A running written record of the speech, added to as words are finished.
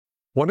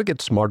Want to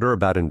get smarter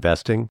about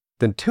investing?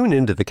 Then tune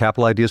into the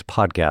Capital Ideas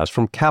podcast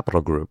from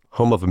Capital Group,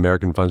 home of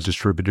American Funds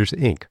Distributors,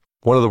 Inc.,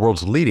 one of the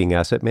world's leading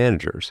asset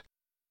managers.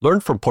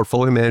 Learn from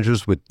portfolio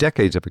managers with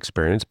decades of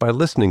experience by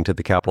listening to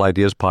the Capital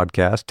Ideas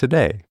podcast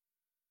today.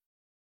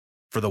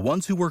 For the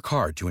ones who work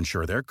hard to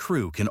ensure their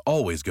crew can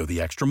always go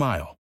the extra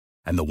mile,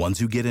 and the ones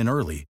who get in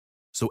early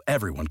so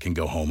everyone can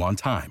go home on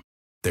time,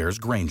 there's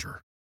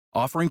Grainger,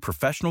 offering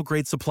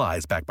professional-grade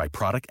supplies backed by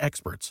product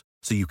experts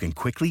so you can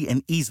quickly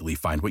and easily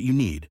find what you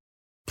need.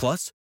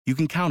 Plus, you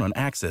can count on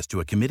access to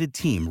a committed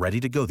team ready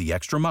to go the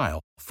extra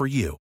mile for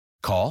you.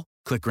 Call,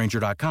 click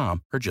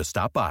Grainger.com, or just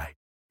stop by.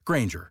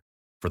 Grainger,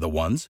 for the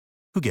ones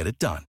who get it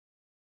done.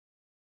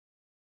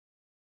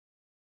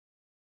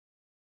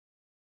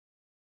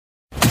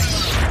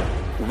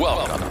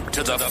 Welcome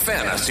to the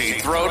Fantasy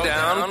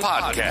Throwdown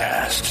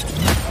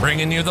Podcast,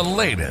 bringing you the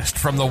latest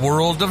from the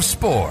world of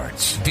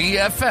sports,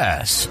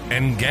 DFS,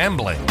 and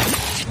gambling.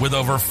 With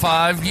over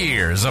 5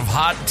 years of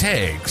hot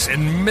takes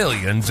and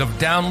millions of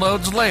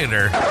downloads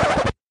later,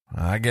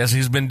 I guess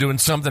he's been doing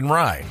something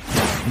right.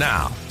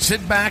 Now,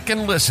 sit back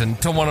and listen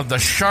to one of the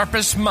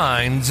sharpest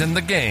minds in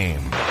the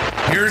game.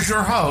 Here's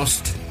your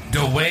host,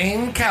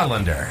 Dwayne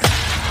Callender.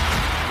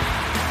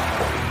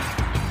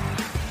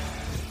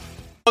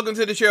 Welcome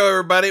to the show,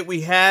 everybody.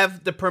 We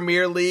have the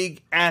Premier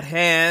League at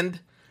hand.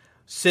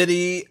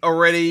 City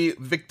already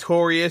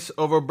victorious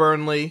over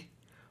Burnley,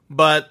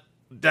 but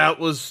that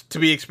was to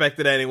be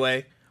expected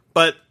anyway.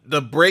 But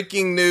the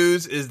breaking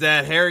news is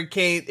that Harry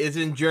Kane is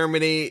in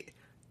Germany,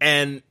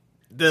 and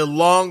the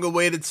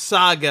long-awaited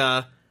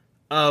saga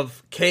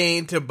of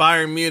Kane to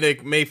Bayern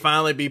Munich may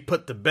finally be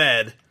put to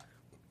bed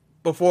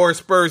before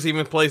Spurs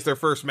even plays their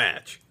first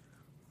match.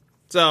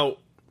 So,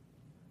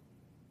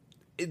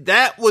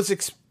 that was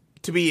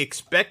to be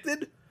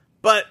expected,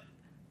 but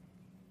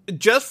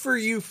just for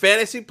you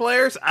fantasy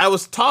players, I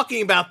was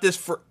talking about this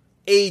for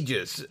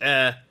ages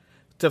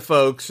to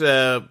folks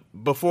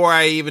before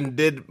I even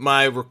did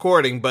my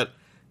recording, but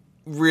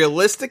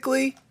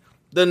realistically,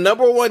 the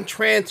number one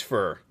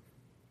transfer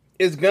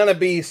is going to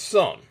be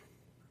Son.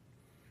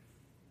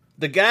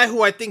 The guy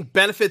who I think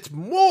benefits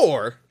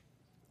more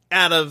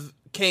out of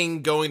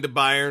Kane going to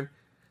Bayern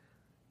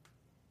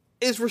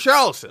is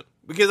Richarlison,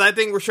 because I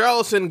think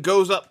Richarlison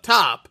goes up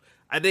top.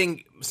 I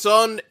think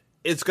Son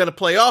is going to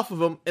play off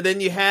of him, and then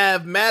you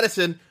have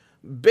Maddison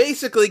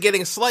basically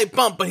getting a slight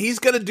bump, but he's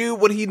going to do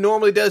what he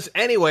normally does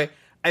anyway.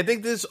 I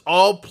think this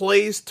all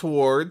plays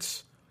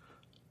towards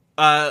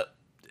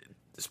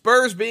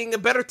Spurs being a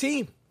better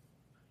team.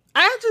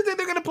 I actually think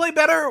they're going to play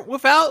better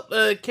without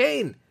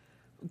Kane.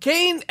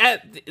 Kane,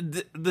 at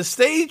the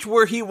stage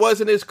where he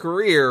was in his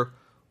career,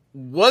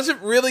 wasn't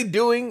really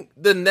doing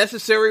the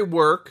necessary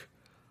work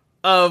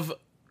of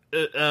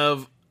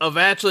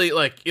actually,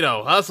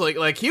 hustling.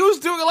 Like, he was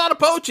doing a lot of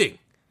poaching.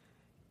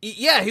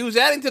 Yeah, he was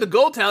adding to the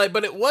goal tally,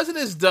 but it wasn't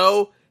as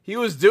though he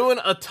was doing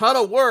a ton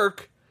of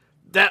work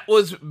that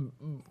was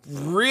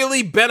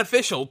really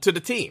beneficial to the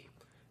team.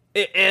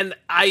 And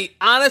I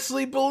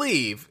honestly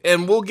believe,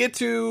 and we'll get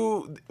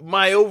to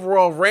my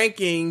overall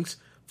rankings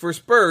for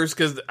Spurs,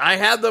 because I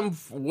have them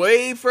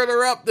way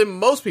further up than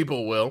most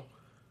people will,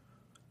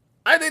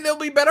 I think they'll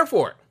be better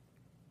for it.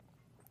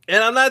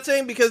 And I'm not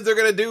saying because they're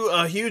going to do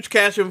a huge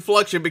cash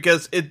inflection,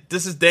 because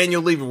this is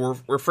Daniel Levy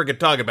we're freaking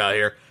talking about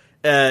here.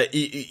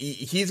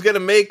 He's going to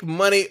make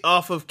money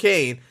off of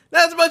Kane.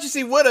 Not as much as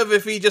he would have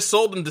if he just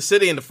sold him to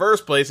City in the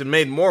first place and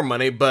made more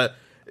money, but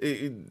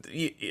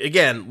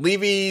again,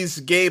 Levy's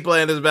game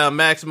plan is about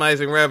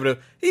maximizing revenue.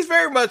 He's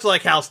very much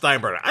like Hal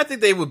Steinbrenner. I think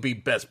they would be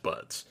best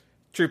buds,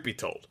 truth be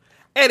told.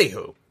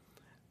 Anywho,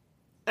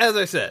 as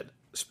I said,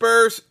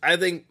 Spurs, I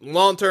think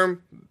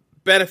long-term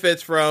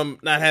benefits from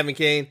not having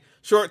Kane.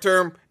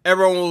 Short-term,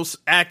 everyone will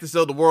act as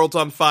though the world's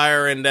on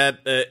fire and that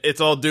it's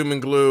all doom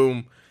and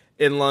gloom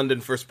in London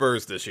for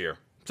Spurs this year.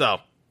 So,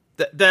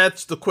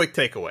 that's the quick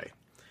takeaway.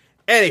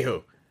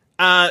 Anywho,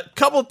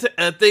 couple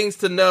things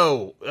to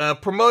know.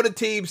 Promoted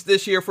teams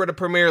this year for the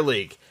Premier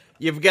League.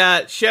 You've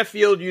got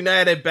Sheffield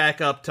United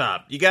back up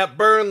top. You got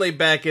Burnley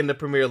back in the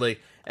Premier League.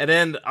 And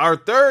then our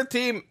third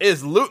team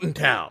is Luton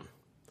Town.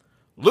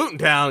 Luton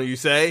Town, you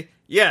say?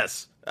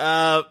 Yes.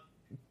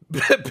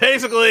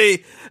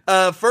 Basically,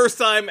 first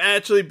time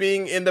actually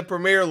being in the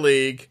Premier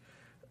League,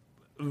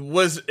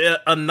 was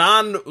a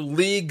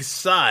non-league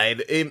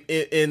side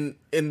in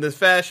the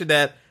fashion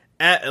that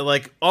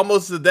like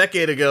almost a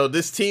decade ago,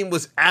 this team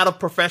was out of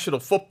professional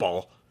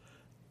football,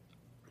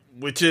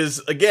 which is,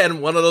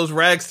 again, one of those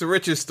rags to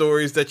riches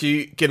stories that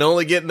you can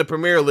only get in the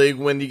Premier League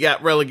when you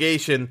got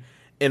relegation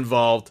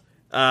involved.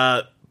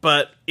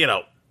 But,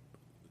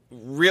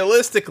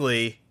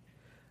 realistically,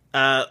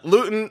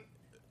 Luton,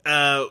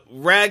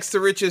 rags to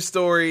riches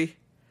story,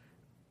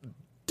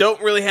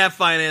 don't really have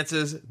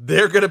finances.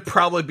 They're going to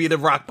probably be the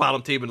rock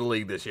bottom team in the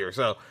league this year.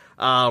 So,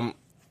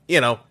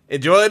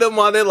 enjoy them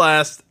while they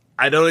last.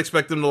 I don't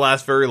expect them to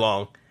last very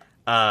long.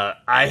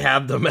 I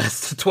have them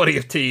as the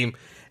 20th team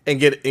and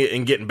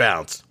getting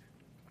bounced.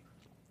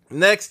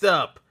 Next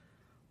up,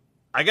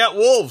 I got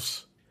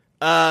Wolves.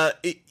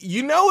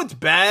 It's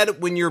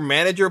bad when your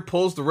manager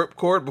pulls the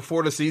ripcord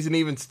before the season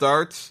even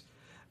starts,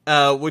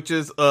 which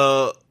is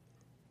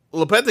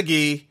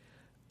Lopetegui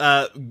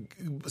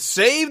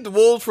saved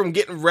Wolves from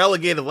getting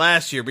relegated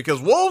last year because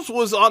Wolves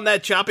was on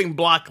that chopping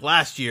block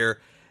last year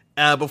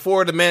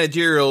before the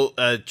managerial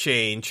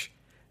change.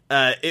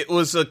 It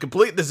was a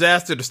complete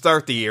disaster to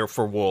start the year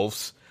for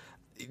Wolves.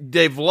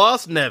 They've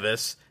lost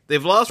Neves.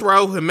 They've lost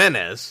Raul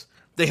Jimenez.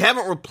 They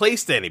haven't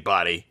replaced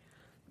anybody.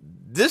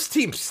 This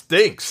team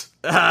stinks.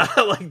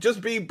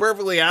 Just being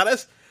perfectly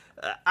honest,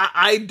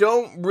 I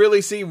don't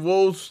really see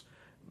Wolves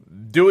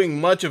doing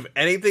much of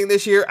anything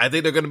this year. I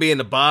think they're going to be in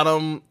the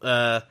bottom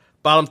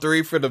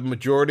three for the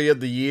majority of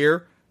the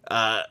year.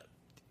 We're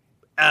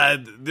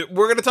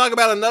going to talk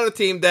about another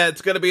team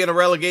that's going to be in a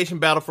relegation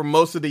battle for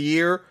most of the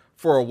year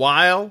for a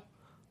while,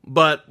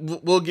 but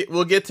we'll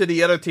get to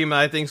the other team that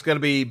I think is going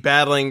to be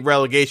battling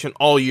relegation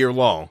all year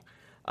long.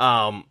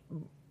 I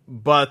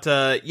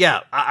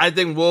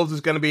think Wolves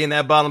is going to be in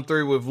that bottom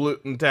three with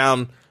Luton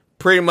Town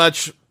pretty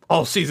much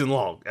all season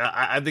long.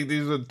 I think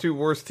these are the two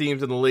worst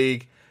teams in the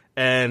league,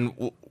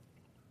 and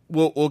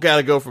we'll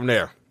gotta go from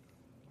there.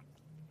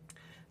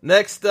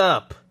 Next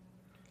up,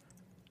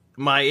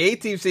 my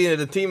 8th seed,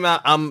 the team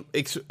I'm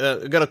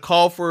gonna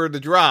call for the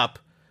drop,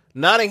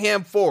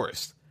 Nottingham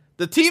Forest,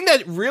 the team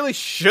that really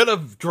should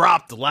have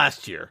dropped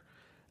last year.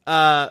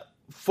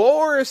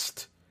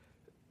 Forest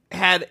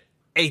had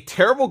a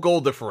terrible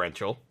goal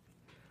differential.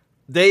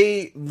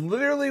 They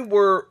literally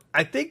were,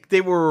 I think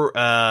they were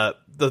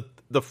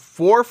the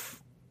fourth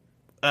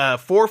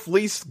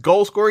least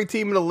goal scoring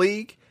team in the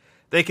league.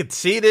 They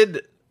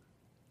conceded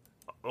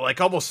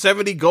almost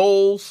 70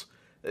 goals.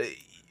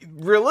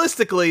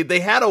 Realistically, they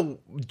had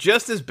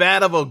just as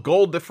bad of a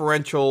goal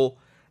differential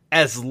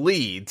as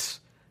Leeds.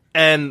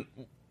 And,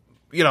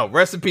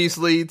 rest in peace,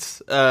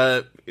 Leeds.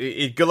 Good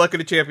luck in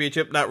the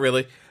championship. Not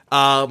really.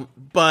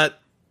 But,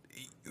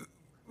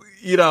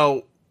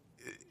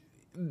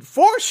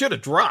 Forest should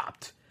have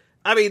dropped.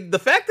 I mean, the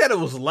fact that it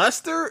was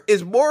Leicester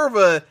is more of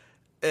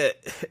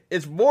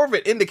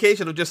an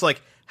indication of just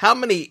how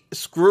many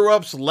screw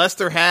ups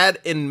Leicester had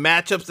in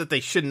matchups that they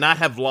should not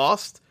have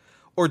lost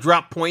or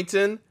dropped points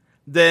in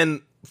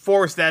than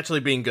Forest actually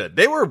being good.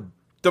 They were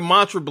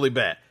demonstrably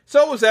bad.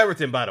 So was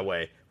Everton, by the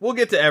way. We'll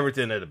get to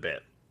Everton in a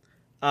bit.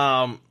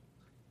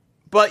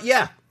 But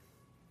yeah,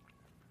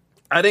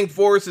 I think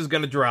Forest is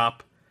going to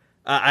drop.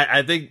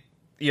 I think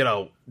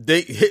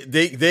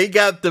they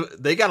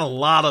got a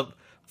lot of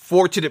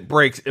fortunate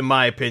breaks, in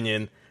my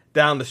opinion,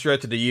 down the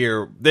stretch of the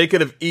year. They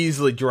could have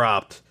easily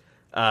dropped,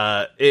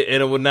 and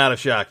it would not have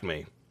shocked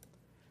me.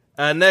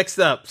 Next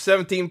up,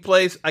 17th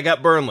place, I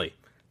got Burnley.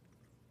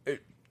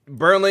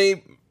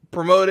 Burnley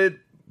promoted.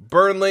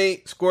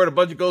 Burnley scored a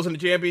bunch of goals in the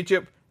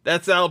championship.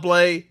 That style of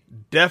play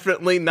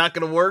definitely not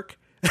going to work.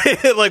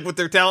 With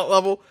their talent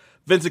level,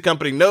 Vincent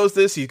Kompany knows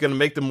this. He's going to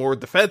make them more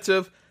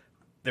defensive.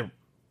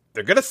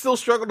 They're going to still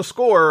struggle to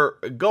score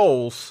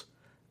goals.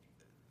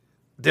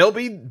 They'll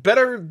be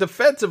better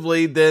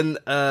defensively than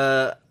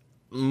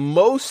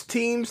most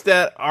teams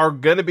that are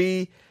going to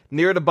be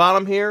near the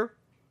bottom here.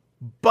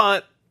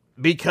 But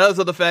because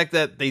of the fact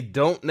that they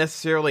don't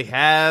necessarily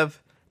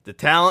have the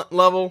talent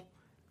level,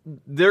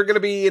 they're going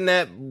to be in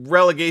that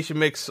relegation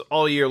mix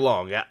all year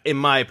long, in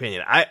my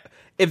opinion.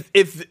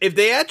 If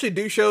they actually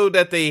do show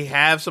that they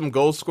have some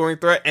goal scoring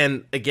threat,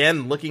 and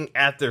again, looking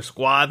at their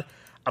squad,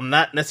 I'm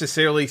not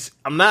necessarily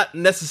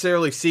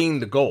seeing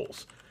the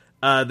goals.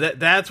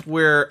 That's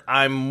where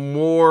I'm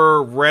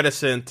more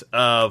reticent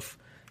of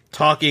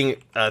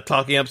talking up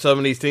some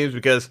of these teams,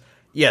 because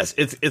yes,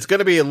 it's going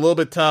to be a little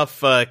bit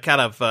tough,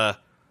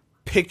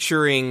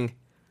 picturing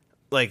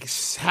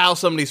how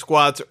some of these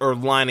squads are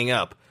lining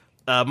up.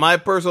 My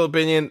personal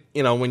opinion,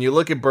 when you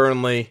look at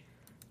Burnley,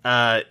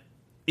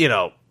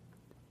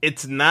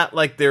 it's not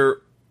like they're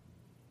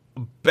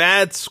a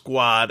bad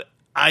squad.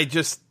 I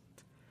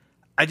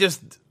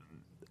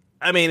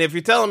mean, if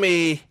you're telling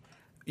me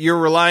you're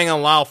relying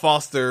on Lyle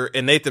Foster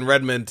and Nathan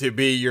Redmond to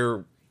be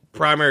your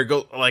primary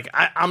goal,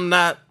 I'm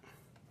not.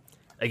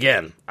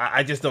 Again,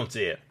 I just don't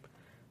see it.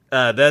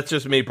 That's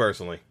just me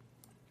personally.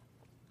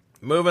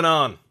 Moving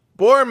on.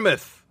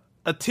 Bournemouth,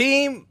 a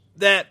team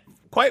that,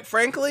 quite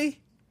frankly,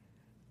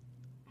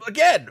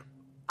 again,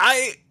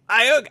 I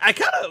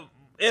kind of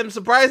am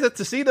surprised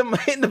to see them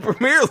in the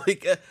Premier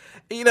League.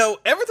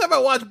 Every time I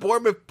watch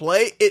Bournemouth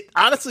play, it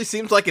honestly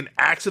seems like an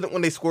accident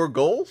when they score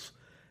goals.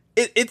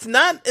 It's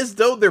not as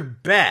though they're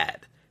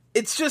bad.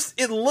 It's just,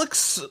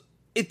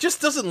 it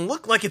just doesn't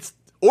look like it's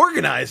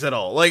organized at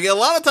all. A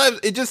lot of times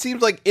it just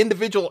seems like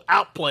individual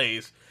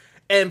outplays.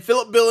 And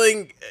Philip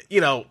Billing,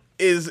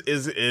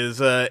 is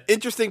an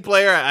interesting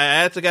player. I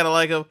actually kind of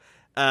like him.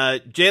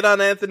 Jadon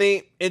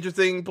Anthony,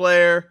 interesting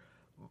player.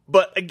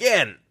 But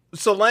again,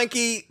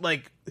 Solanke,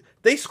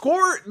 they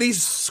score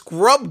these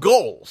scrub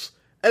goals.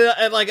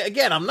 And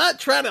again, I'm not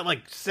trying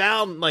to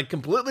sound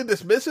completely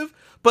dismissive,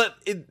 but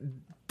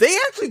they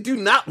actually do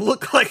not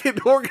look like an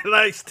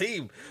organized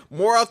team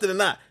more often than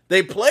not.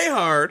 They play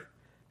hard,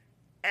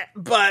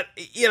 But,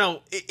 you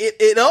know,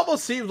 it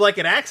almost seems like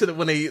an accident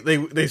when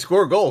they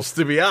score goals,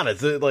 to be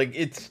honest.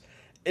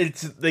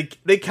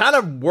 They kind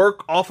of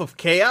work off of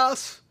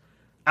chaos.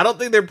 I don't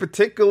think they're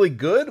particularly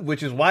good,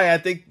 which is why I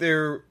think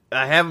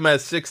I have them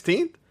as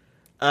 16th.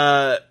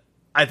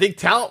 I think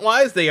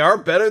talent-wise, they are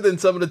better than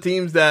some of the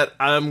teams that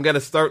I'm going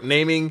to start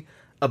naming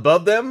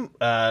above them.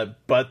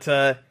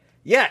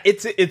 Yeah,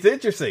 it's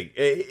interesting.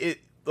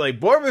 Like,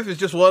 Bournemouth is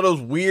just one of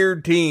those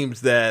weird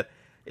teams that,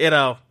 you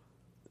know,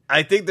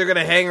 I think they're going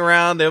to hang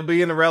around. They'll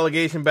be in the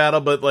relegation battle,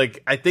 but,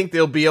 like, I think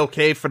they'll be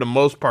okay for the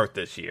most part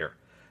this year.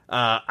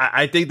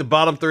 I think the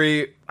bottom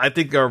three, I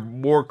think, are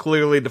more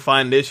clearly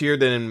defined this year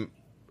than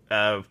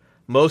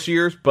most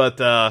years, but,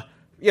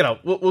 you know,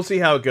 we'll see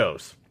how it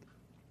goes.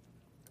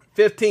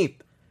 15th,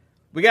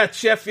 we got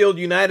Sheffield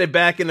United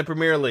back in the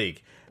Premier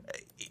League.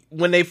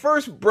 When they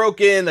first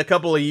broke in a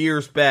couple of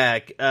years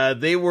back,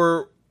 they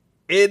were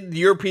in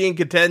European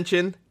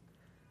contention,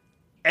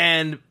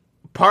 and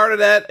part of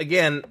that,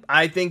 again,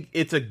 I think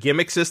it's a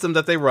gimmick system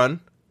that they run.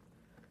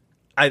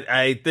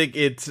 I think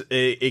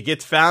it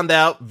gets found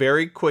out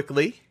very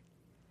quickly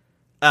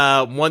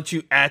once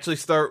you actually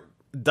start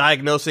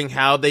diagnosing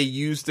how they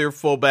use their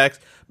fullbacks,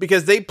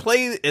 because they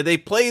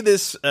play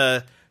this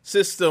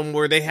system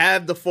where they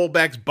have the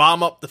fullbacks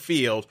bomb up the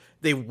field.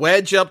 They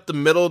wedge up the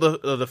middle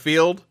of the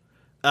field.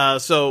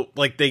 So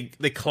like they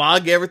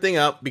clog everything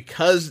up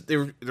because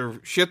they're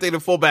shifting the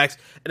fullbacks,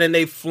 and then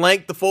they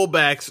flank the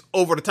fullbacks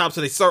over the top,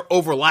 so they start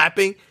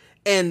overlapping.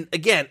 And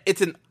again, it's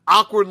an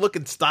awkward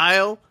looking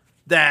style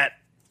that,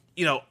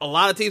 you know, a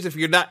lot of teams, if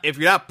you're not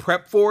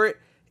prepped for it,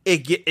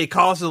 it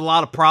causes a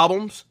lot of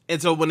problems.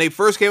 And so when they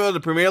first came out of the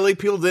Premier League,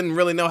 people didn't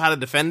really know how to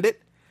defend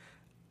it.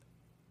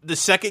 The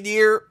second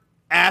year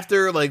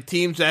after, like,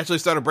 teams actually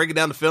started breaking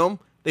down the film,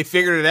 they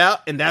figured it out,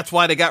 and that's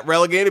why they got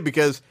relegated,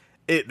 because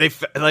they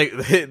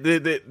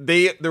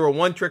were a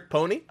one-trick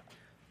pony.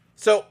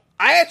 So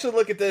I actually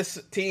look at this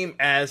team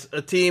as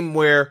a team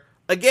where,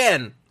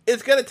 again,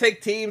 it's going to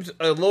take teams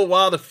a little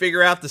while to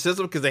figure out the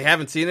system because they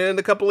haven't seen it in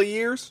a couple of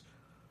years.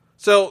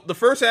 So the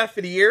first half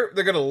of the year,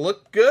 they're going to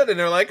look good, and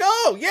they're like,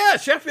 oh, yeah,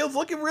 Sheffield's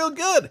looking real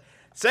good.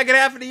 Second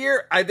half of the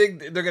year, I think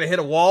they're going to hit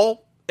a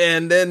wall,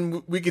 and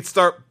then we could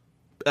start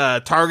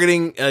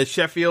targeting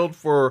Sheffield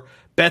for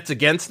bets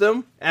against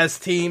them as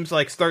teams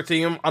like start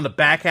seeing them on the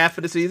back half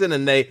of the season,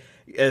 and they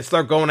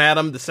start going at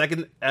them the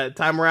second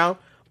time around.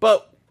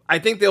 But I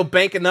think they'll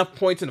bank enough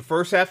points in the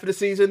first half of the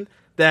season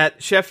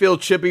that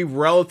Sheffield should be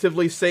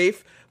relatively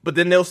safe, but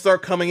then they'll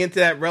start coming into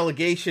that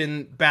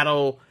relegation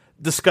battle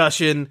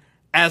discussion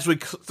as we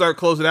start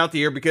closing out the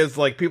year, because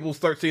like people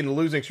start seeing the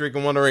losing streak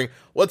and wondering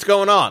what's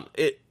going on.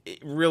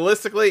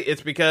 Realistically,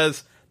 it's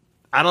because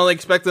I don't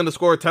expect them to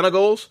score a ton of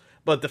goals,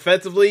 but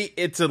defensively,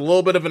 it's a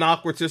little bit of an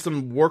awkward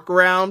system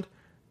workaround.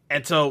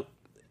 And so,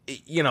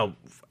 you know,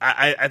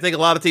 I think a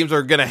lot of teams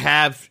are going to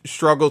have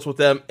struggles with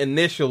them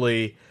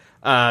initially,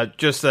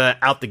 just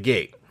out the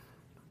gate.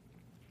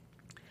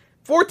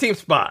 4-team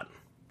spot.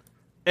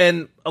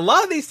 And a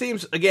lot of these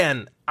teams,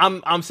 again,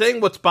 I'm saying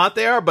what spot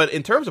they are, but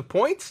in terms of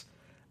points,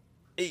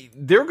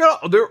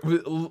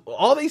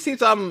 all these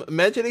teams I'm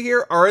mentioning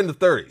here are in the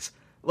 30s.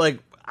 Like,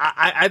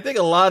 I think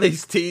a lot of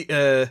these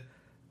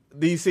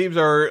teams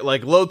are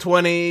like low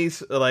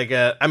 20s, like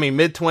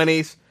mid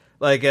 20s.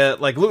 Like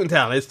Luton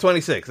Town is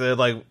 26.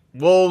 Like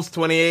Wolves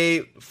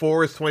 28,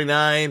 Forest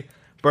 29,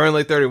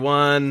 Burnley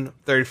 31,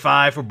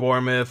 35 for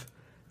Bournemouth,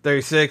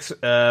 36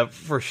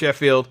 for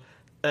Sheffield.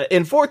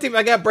 In 14,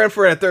 I got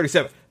Brentford at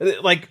 37.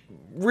 Like,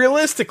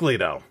 realistically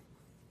though,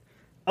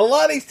 a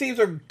lot of these teams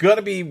are going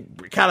to be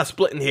kind of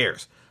splitting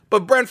hairs.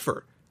 But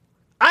Brentford,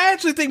 I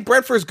actually think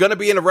Brentford's going to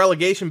be in a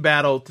relegation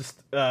battle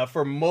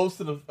for most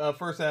of the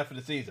first half of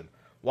the season.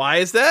 Why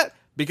is that?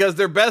 Because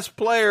their best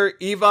player,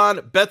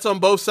 Ivan bets on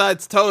both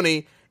sides,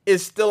 Tony,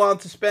 is still on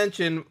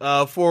suspension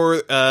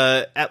for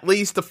at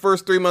least the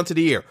first 3 months of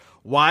the year.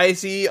 Why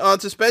is he on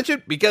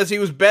suspension? Because he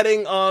was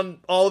betting on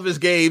all of his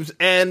games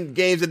and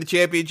games in the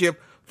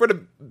championship for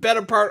the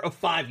better part of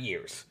 5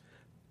 years.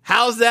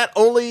 How's that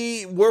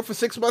only worth a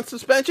 6-month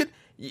suspension?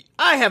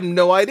 I have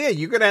no idea.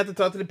 You're going to have to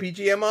talk to the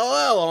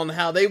PGMOL on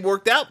how they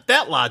worked out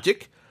that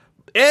logic,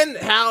 and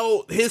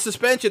how his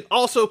suspension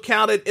also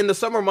counted in the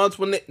summer months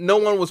when no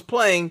one was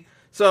playing.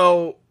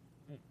 So,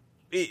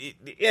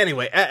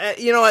 anyway,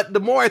 you know what? The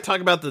more I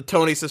talk about the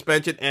Tony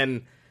suspension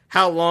and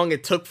how long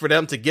it took for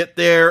them to get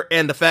there,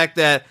 and the fact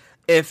that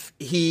if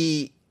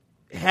he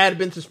had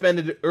been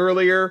suspended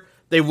earlier,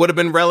 they would have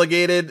been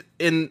relegated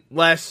in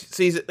last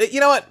season. You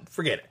know what?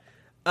 Forget it.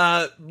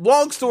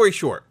 Long story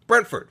short,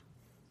 Brentford.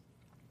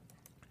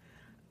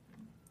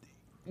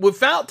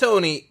 Without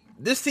Tony,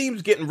 this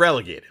team's getting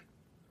relegated.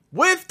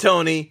 With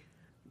Tony,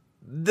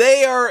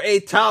 they are a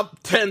top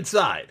 10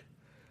 side.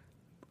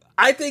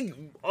 I think,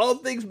 all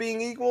things being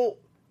equal,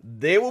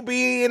 they will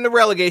be in the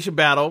relegation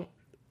battle,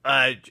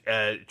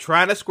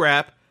 trying to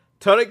scrap.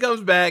 Tony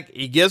comes back,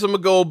 he gives them a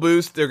goal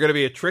boost. They're going to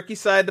be a tricky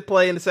side to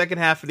play in the second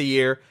half of the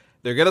year.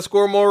 They're going to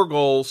score more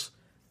goals.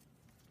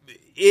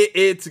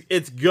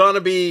 It's going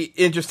to be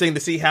interesting to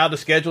see how the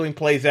scheduling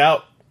plays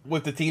out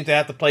with the teams that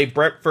have to play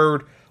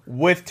Brentford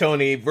with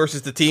Tony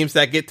versus the teams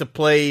that get to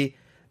play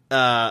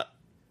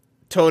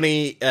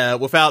Tony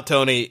without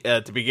Tony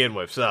to begin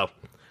with. So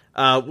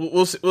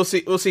we'll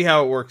see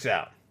how it works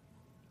out.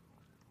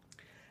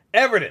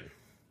 Everton,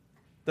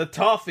 the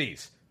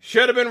Toffees,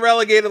 should have been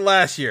relegated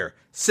last year.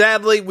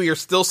 Sadly, we are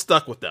still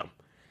stuck with them.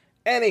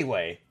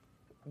 Anyway,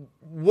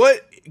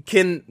 what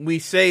can we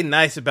say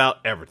nice about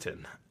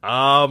Everton?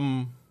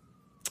 I'm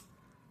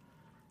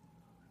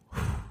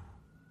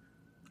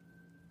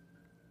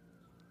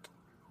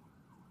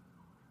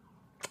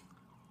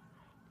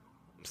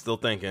still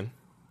thinking.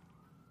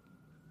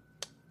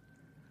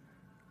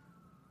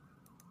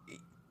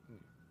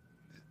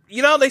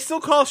 You know, they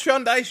still call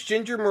Sean Dyche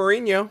Ginger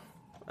Mourinho.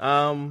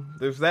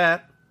 There's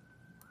that.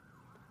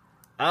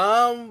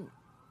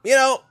 You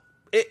know,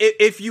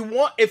 if you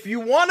want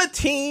a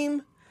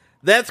team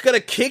that's gonna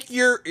kick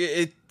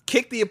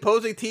the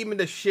opposing team in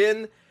the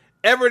shin,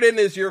 Everton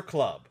is your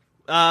club.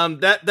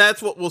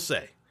 That's what we'll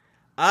say.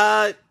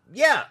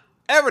 Yeah,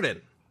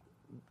 Everton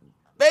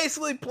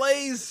basically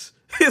plays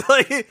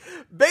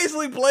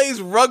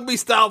rugby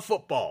style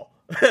football.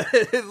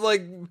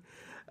 Like,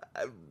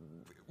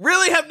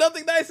 really have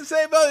nothing nice to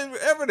say about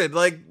Everton.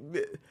 Like,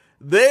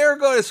 they're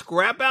going to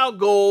scrap out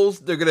goals.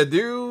 They're going to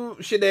do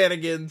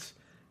shenanigans,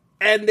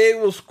 and they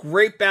will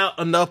scrape out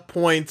enough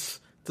points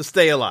to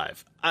stay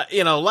alive.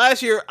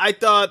 Last year I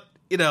thought,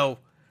 they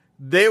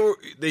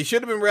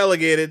should have been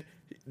relegated.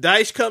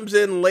 Dyche comes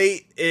in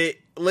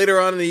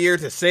later on in the year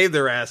to save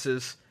their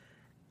asses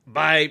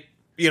by,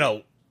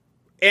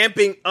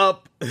 amping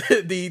up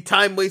the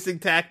time-wasting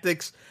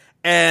tactics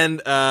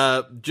and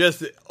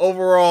just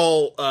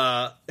overall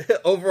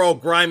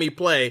grimy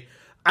play.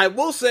 I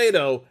will say,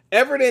 though,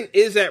 Everton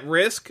is at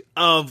risk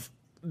of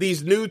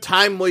these new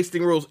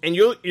time-wasting rules, and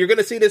you're going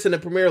to see this in the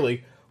Premier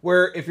League,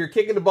 where if you're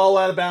kicking the ball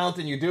out of bounds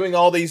and you're doing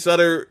all these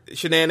other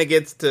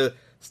shenanigans to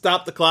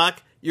stop the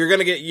clock, you're going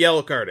to get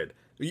yellow carded.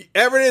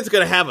 Everton's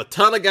going to have a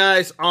ton of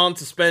guys on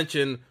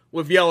suspension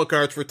with yellow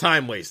cards for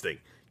time wasting.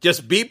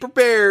 Just be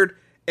prepared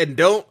and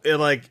don't,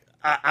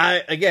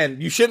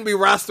 again, you shouldn't be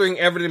rostering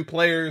Everton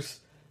players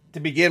to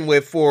begin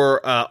with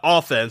for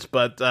offense,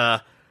 but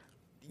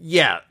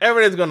yeah,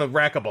 Everton's going to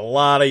rack up a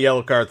lot of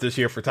yellow cards this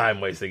year for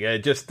time wasting.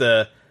 Just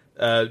be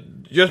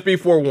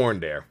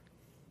forewarned there.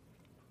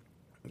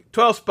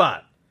 12th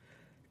spot,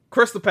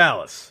 Crystal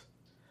Palace.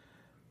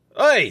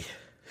 Hey,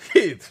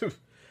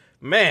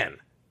 man,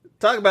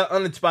 talk about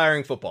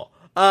uninspiring football.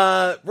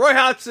 Roy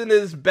Hodgson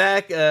is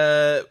back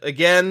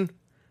again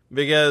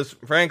because,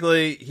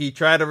 frankly, he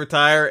tried to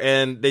retire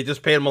and they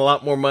just paid him a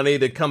lot more money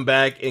to come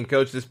back and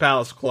coach this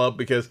Palace club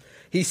because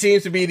he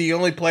seems to be the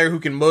only player who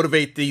can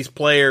motivate these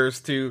players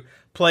to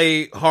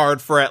play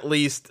hard for at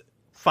least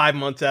 5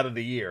 months out of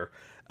the year.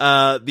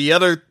 The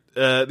other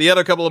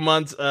couple of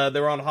months,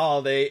 they're on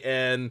holiday,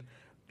 and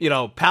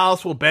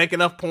Palace will bank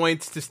enough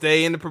points to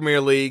stay in the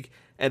Premier League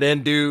and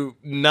then do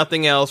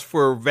nothing else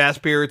for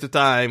vast periods of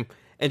time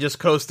and just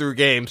coast through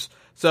games.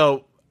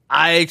 So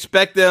I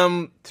expect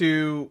them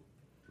to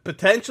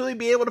potentially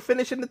be able to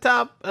finish in the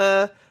top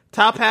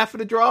half of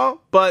the draw,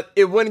 but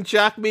it wouldn't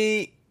shock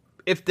me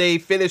if they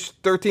finish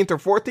 13th or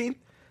 14th.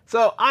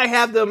 So I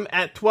have them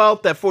at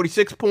 12th at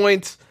 46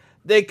 points.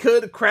 They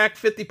could crack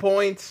 50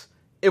 points.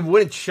 It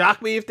wouldn't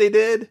shock me if they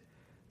did.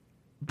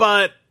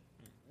 But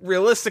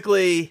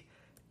realistically,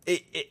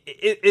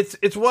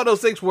 it's one of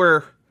those things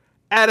where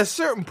at a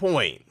certain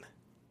point,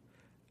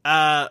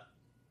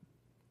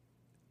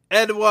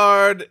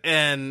 Edouard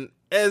and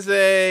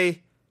Eze,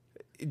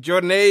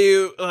 Jordan,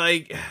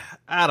 I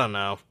don't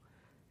know.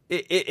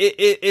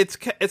 It's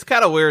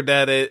kind of weird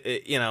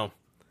that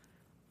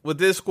with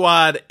this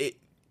squad,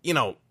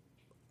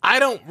 I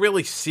don't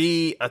really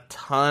see a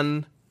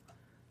ton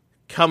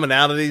coming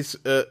out of this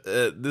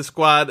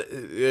squad.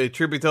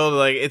 Truth be told,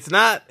 it's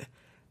not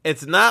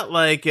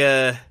like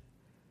I'm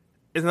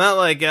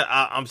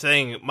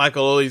saying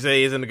Michael Olise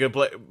isn't a good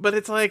player, but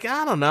it's I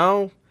don't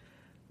know.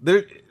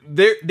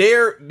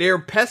 They're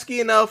pesky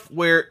enough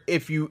where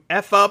if you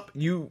F up,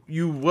 you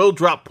will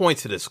drop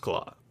points to this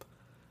club.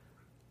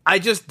 I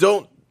just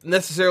don't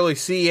necessarily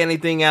see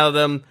anything out of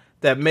them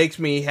that makes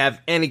me have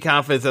any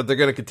confidence that they're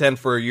going to contend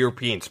for a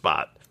European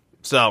spot.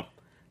 So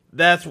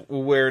that's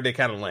where they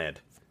kind of land.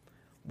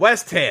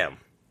 West Ham.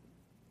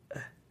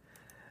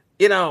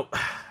 They're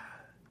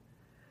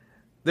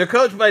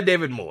coached by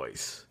David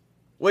Moyes,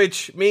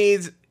 which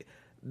means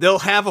they'll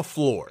have a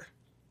floor.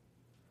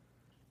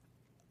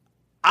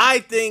 I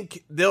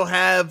think they'll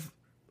have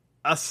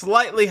a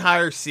slightly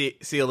higher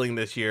ceiling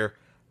this year,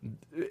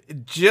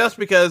 just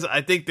because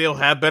I think they'll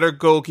have better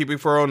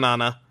goalkeeping for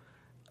Onana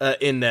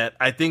in net.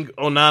 I think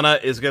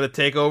Onana is going to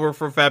take over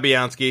for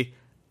Fabianski,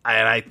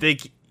 and I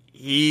think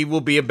he will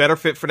be a better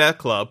fit for that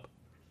club.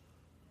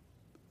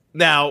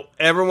 Now,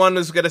 everyone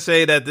is going to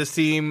say that this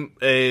team,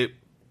 is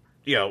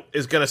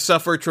going to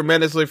suffer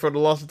tremendously for the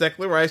loss of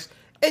Declan Rice,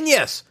 and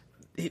yes,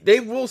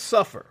 they will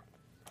suffer.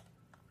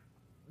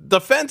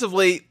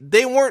 Defensively,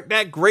 they weren't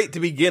that great to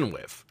begin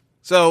with.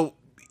 So,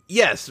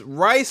 yes,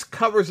 Rice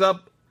covers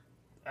up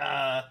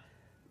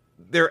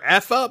they're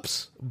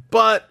F-ups,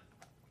 but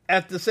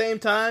at the same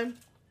time,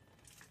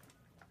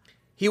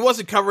 he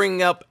wasn't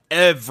covering up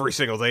every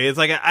single day. It's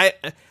like,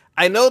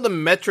 I know the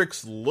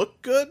metrics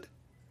look good,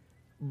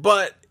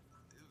 but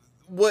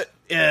what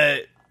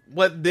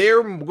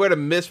they're going to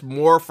miss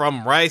more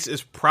from Rice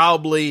is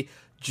probably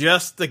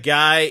just the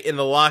guy in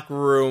the locker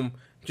room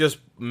just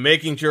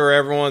making sure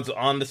everyone's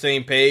on the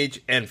same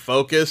page and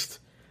focused,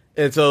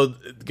 and so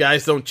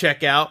guys don't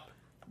check out.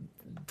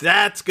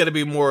 That's going to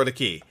be more of the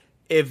key.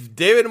 If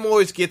David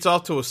Moyes gets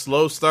off to a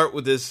slow start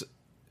with this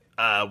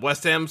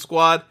West Ham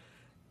squad,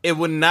 it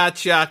would not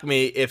shock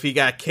me if he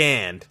got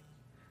canned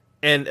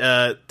and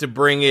to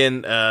bring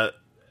in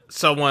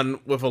someone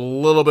with a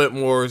little bit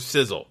more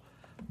sizzle.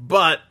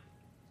 But,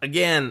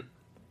 again,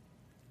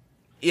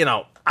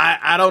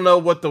 I don't know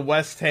what the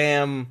West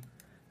Ham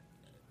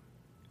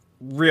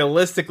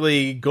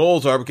realistically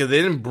goals are because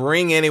they didn't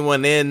bring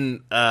anyone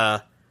in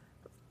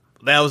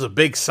that was a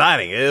big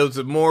signing. It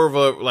was more of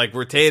a,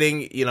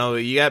 retaining,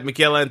 you got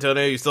Mikel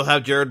Antonio, you still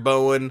have Jared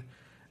Bowen,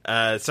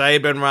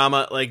 Saeed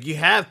Benrahma. You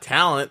have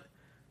talent,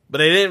 but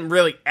they didn't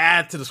really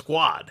add to the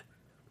squad.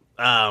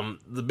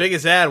 The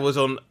biggest add was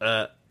on,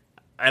 and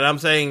I'm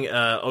saying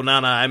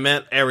Onana, I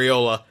meant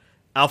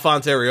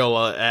Alphonse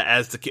Areola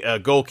as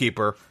the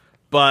goalkeeper,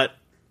 but,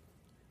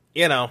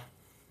 we'll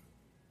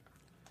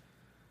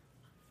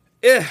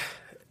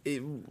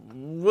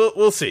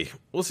see.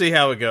 We'll see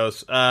how it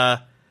goes.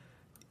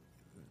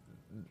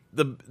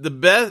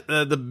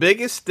 The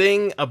biggest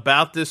thing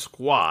about this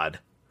squad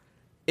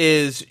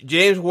is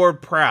James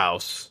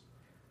Ward-Prowse,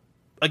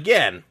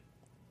 again,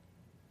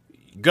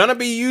 gonna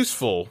be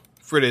useful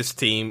for this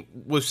team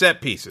with set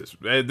pieces.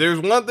 There's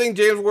one thing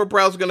James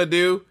Ward-Prowse is gonna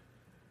do.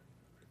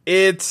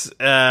 It's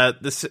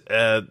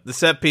the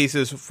set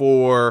pieces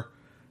for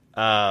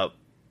the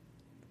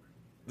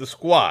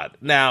squad.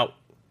 Now,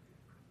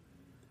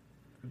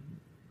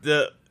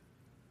 the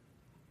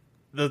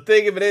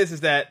thing of it is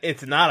that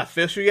it's not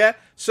official yet.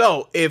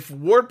 So if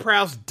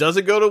Ward-Prowse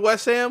doesn't go to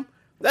West Ham,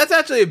 that's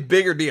actually a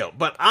bigger deal.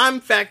 But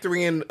I'm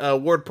factoring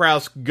in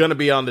Ward-Prowse going to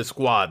be on the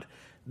squad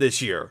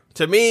this year.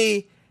 To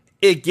me,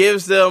 it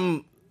gives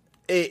them,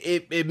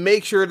 it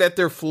makes sure that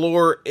their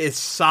floor is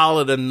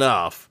solid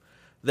enough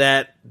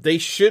that they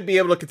should be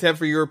able to contend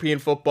for European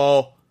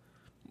football.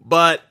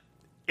 But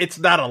it's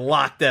not a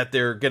lock that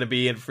they're going to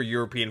be in for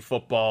European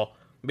football,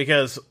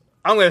 because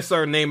I'm going to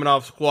start naming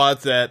off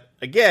squads that,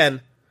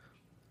 again,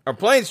 are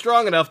playing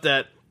strong enough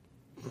that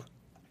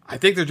I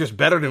think they're just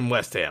better than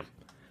West Ham.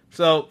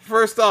 So,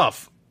 first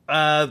off,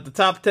 the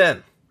top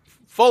 10.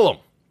 Fulham.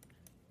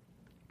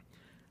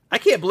 I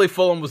can't believe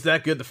Fulham was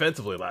that good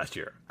defensively last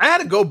year. I had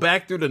to go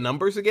back through the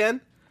numbers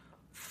again.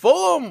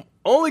 Fulham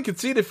only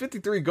conceded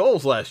 53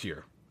 goals last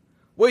year,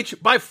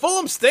 which by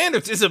Fulham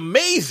standards is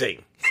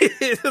amazing.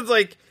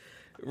 It's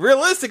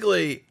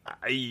realistically,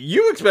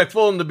 you expect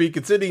Fulham to be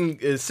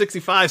conceding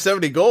 65,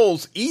 70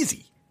 goals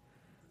easy.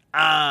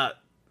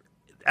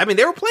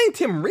 They were playing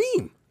Tim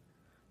Ream.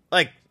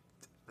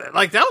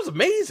 That was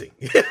amazing.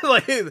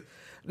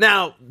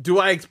 Now, do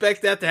I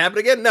expect that to happen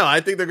again? No,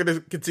 I think they're going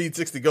to concede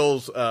 60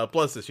 goals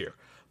plus this year.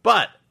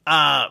 But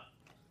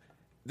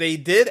they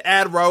did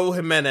add Raul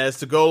Jimenez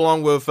to go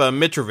along with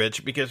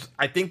Mitrovic, because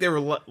I think they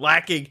were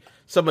lacking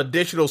some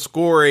additional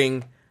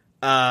scoring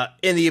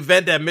in the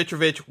event that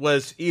Mitrovic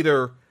was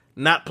either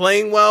not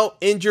playing well,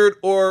 injured,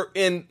 or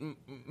in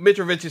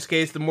Mitrovic's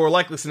case, the more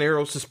likely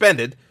scenario,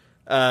 suspended.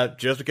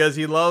 Just because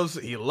he loves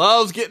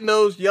getting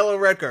those yellow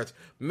red cards.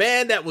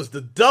 Man, that was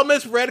the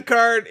dumbest red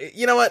card.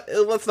 You know what?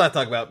 Let's not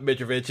talk about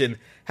Mitrovic and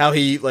how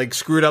he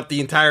screwed up the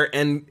entire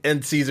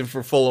end season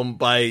for Fulham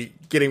by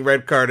getting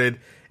red carded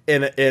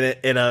in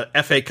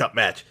a FA Cup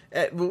match.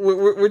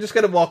 We're just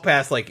gonna walk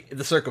past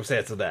the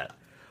circumstance of that.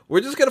 We're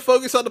just gonna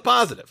focus on the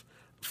positive.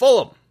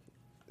 Fulham,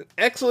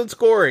 excellent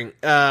scoring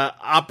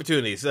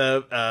opportunities.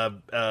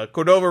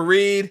 Cordova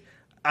Reed,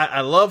 I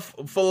love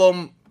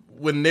Fulham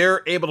when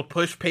they're able to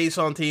push pace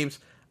on teams.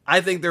 I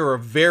think they're a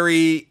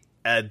very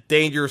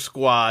dangerous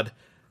squad.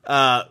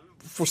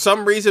 For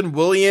some reason,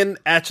 Willian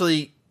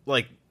actually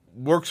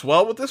works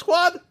well with this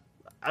squad.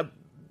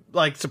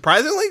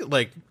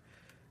 Surprisingly,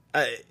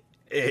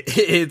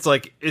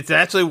 it's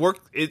actually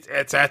worked.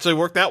 It's actually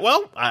worked out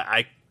well.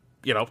 I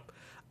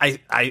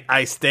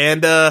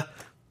stand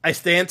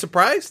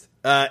surprised.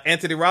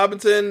 Anthony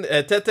Robinson,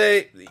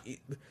 Tete,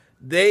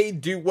 they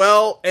do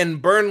well,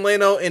 and Bernd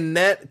Leno in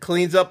net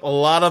cleans up a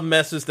lot of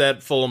messes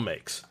that Fulham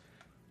makes.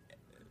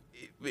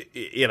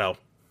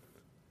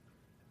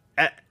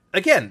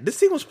 Again, this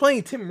team was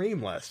playing Tim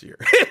Ream last year.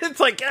 It's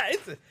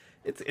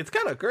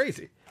kind of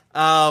crazy.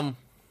 So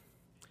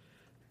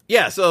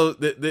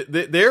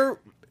they're,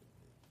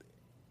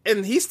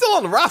 and he's still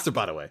on the roster,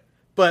 by the way.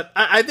 But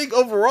I think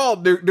overall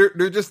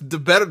they're just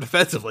better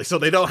defensively, so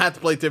they don't have to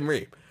play Tim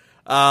Ream.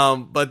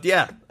 Fulham.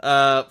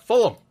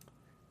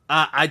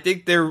 I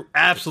think they're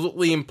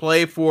absolutely in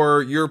play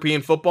for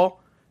European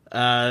football.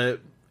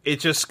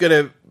 It's just going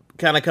to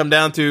kind of come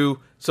down to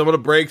some of the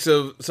breaks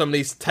of some of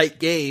these tight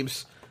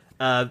games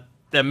that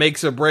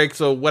makes or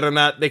breaks of whether or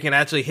not they can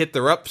actually hit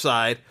their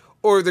upside,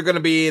 or they're going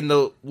to be in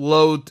the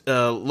low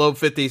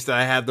 50s that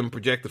I have them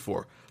projected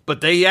for.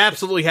 But they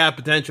absolutely have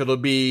potential to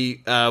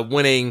be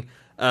winning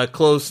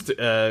close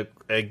to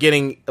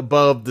getting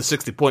above the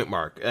 60-point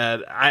mark.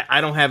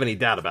 I don't have any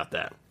doubt about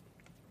that.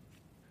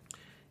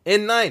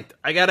 In ninth,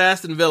 I got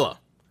Aston Villa.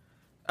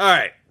 All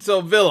right,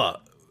 so Villa,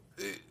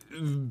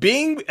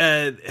 being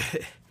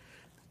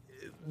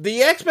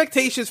the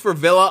expectations for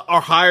Villa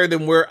are higher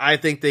than where I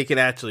think they can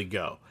actually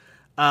go,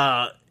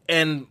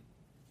 and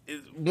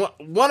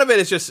one of it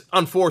is just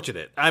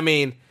unfortunate. I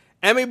mean,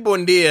 Emi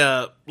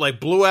Buendia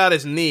blew out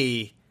his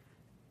knee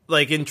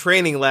in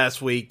training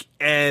last week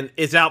and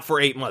is out for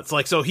 8 months.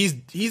 So he's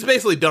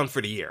basically done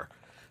for the year.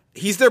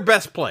 He's their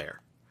best player.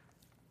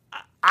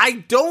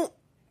 I don't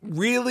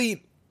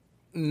really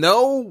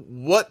know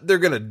what they're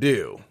gonna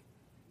do.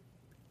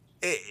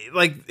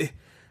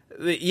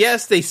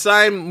 Yes, they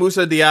signed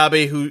Moussa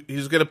Diaby,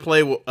 who's gonna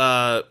play,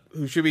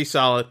 who should be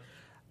solid.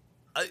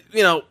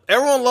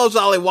 Everyone loves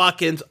Ollie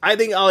Watkins. I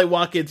think Ollie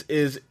Watkins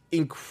is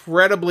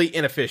incredibly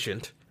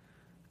inefficient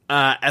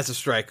as a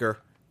striker.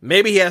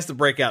 Maybe he has the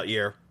breakout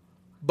year,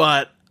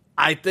 but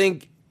I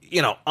think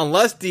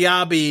unless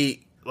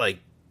Diaby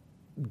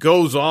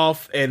goes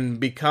off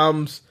and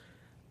becomes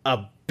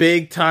a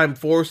big time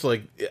force,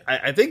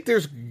 I think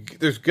there's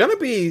gonna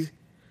be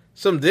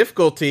some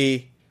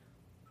difficulty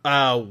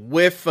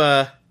with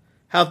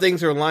how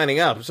things are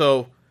lining up.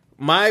 So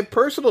my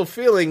personal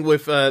feeling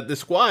with the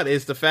squad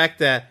is the fact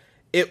that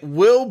it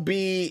will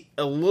be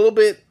a little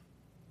bit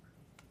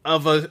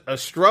of a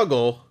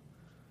struggle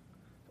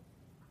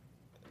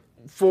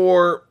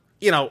for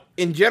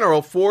in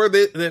general for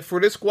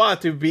this squad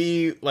to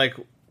be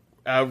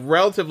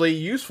relatively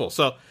useful.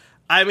 So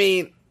I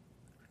mean,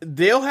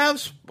 they'll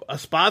have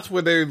spots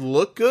where they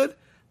look good,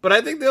 but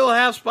I think they'll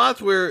have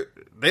spots where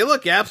they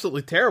look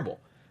absolutely terrible.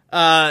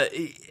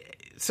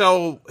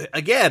 So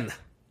again,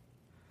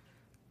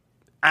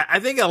 I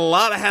think a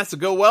lot has to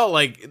go well.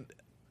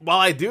 While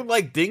I do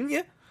like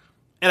Digne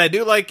and I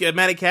do like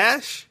Matty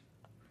Cash,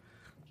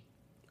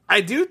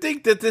 I do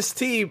think that this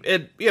team,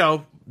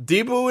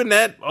 Debu and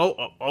Net,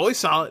 always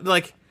solid.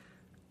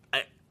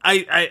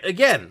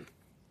 Again,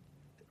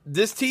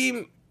 this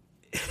team.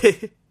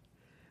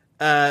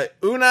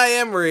 Unai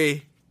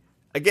Emery,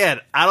 again,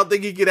 I don't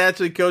think he could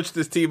actually coach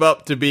this team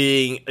up to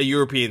being a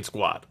European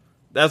squad.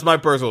 That's my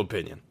personal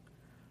opinion.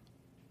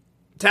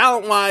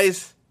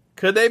 Talent-wise,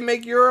 could they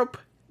make Europe?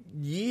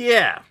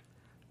 Yeah.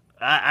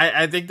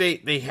 I think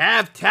they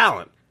have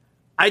talent.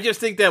 I just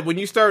think that when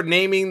you start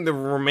naming the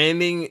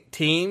remaining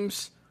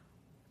teams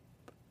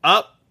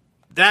up,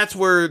 that's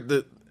where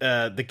the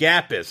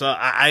gap is. So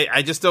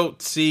I just don't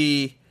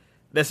see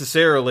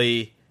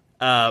necessarily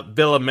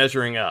Villa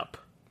measuring up.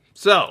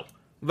 So,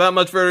 without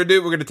much further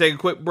ado, we're going to take a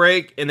quick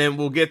break, and then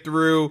we'll get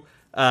through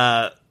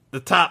the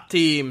top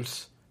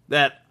teams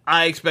that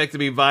I expect to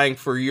be vying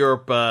for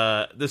Europe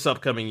this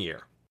upcoming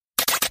year.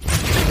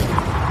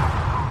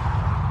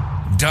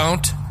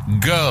 Don't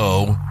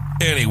go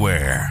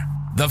anywhere.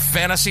 The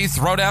Fantasy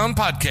Throwdown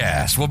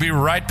Podcast will be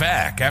right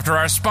back after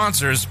our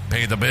sponsors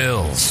pay the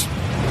bills.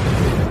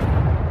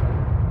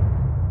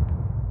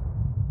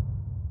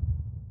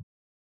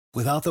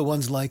 Without the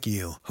ones like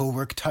you, who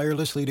work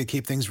tirelessly to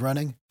keep things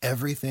running,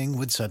 everything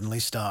would suddenly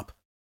stop.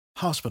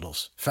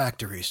 Hospitals,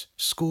 factories,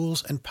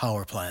 schools, and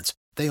power plants,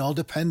 they all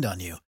depend on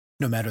you.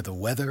 No matter the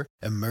weather,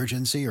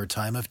 emergency, or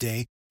time of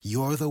day,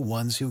 you're the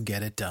ones who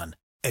get it done.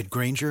 At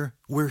Grainger,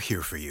 we're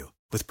here for you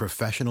with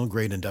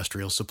professional-grade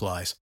industrial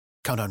supplies.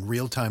 Count on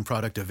real-time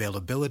product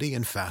availability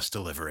and fast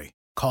delivery.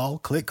 Call,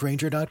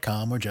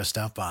 clickgrainger.com, or just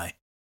stop by.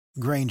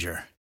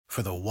 Grainger,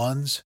 for the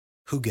ones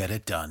who get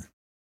it done.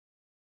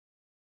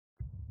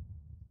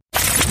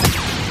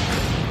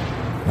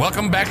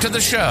 Welcome back to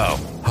the show.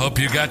 Hope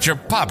you got your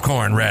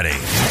popcorn ready.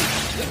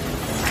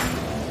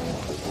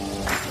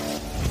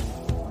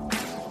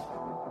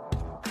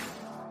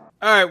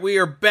 All right, we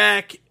are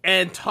back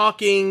and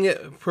talking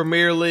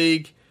Premier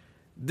League.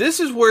 This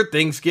is where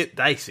things get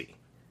dicey.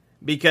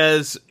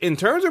 Because in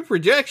terms of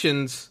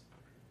projections,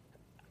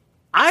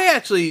 I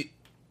actually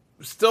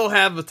still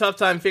have a tough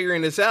time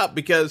figuring this out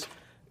because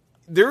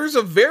there is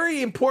a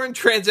very important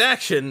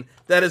transaction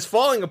that is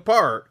falling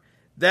apart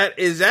that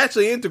is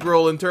actually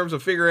integral in terms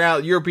of figuring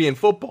out European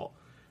football.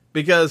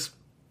 Because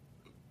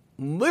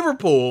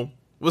Liverpool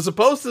was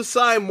supposed to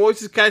sign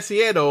Moises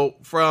Caicedo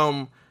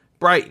from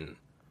Brighton.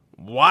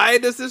 Why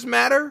does this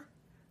matter?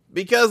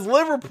 Because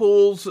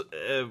Liverpool's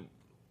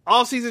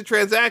all-season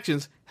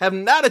transactions have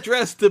not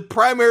addressed the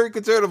primary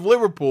concern of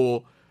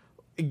Liverpool,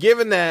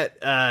 given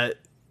that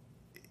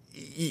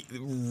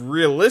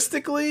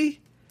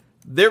realistically,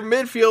 their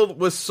midfield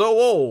was so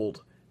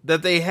old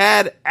that they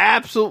had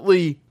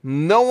absolutely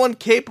no one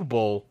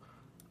capable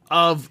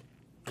of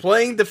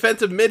playing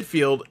defensive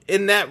midfield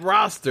in that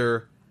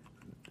roster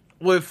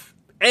with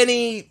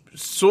any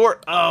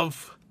sort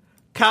of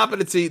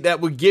competency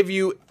that would give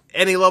you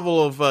any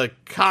level of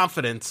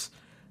confidence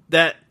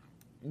that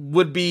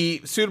would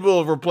be suitable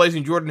of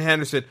replacing Jordan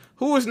Henderson,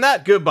 who was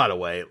not good, by the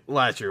way,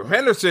 last year.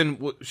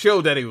 Henderson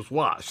showed that he was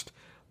washed.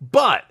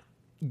 But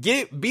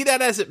be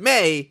that as it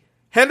may,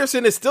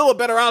 Henderson is still a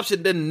better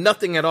option than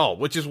nothing at all,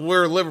 which is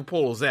where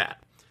Liverpool is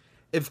at.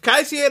 If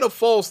Caicedo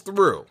falls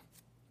through,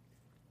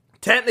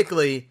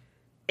 technically,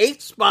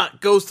 8th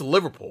spot goes to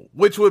Liverpool,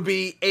 which would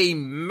be a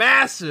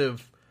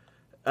massive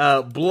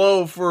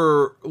blow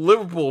for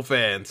Liverpool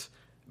fans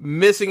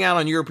missing out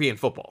on European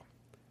football.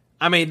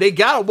 I mean, they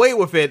got away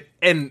with it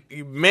and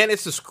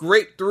managed to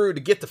scrape through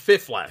to get to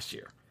 5th last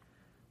year.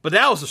 But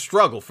that was a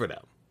struggle for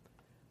them.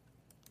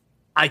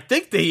 I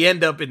think they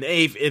end up in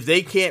 8th if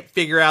they can't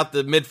figure out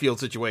the midfield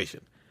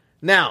situation.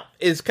 Now,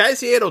 is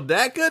Caicedo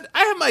that good?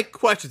 I have my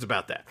questions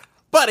about that.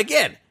 But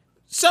again,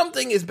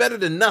 something is better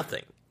than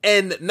nothing.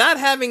 And not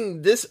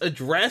having this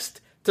addressed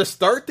to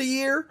start the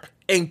year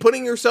and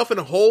putting yourself in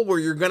a hole where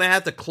you're going to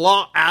have to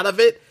claw out of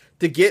it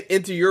to get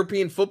into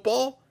European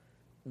football,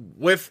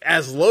 with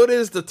as loaded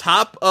as the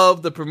top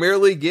of the Premier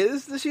League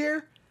is this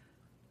year,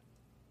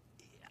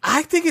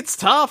 I think it's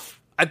tough.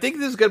 I think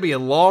this is going to be a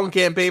long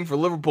campaign for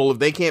Liverpool if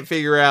they can't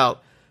figure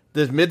out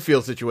this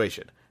midfield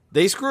situation.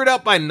 They screwed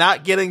up by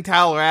not getting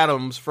Tyler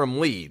Adams from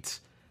Leeds.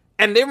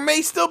 And there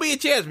may still be a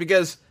chance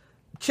because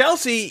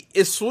Chelsea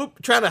is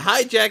trying to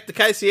hijack the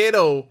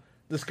Caicedo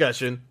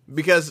discussion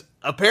because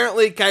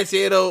apparently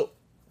Caicedo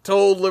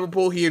told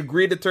Liverpool he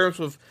agreed to terms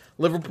with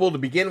Liverpool to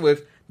begin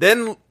with.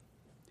 Then,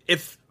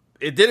 if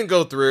it didn't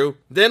go through,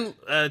 then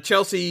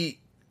Chelsea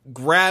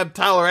grabbed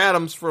Tyler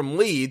Adams from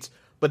Leeds,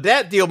 but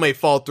that deal may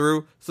fall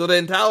through, so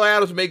then Tyler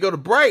Adams may go to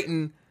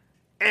Brighton,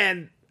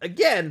 and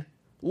again,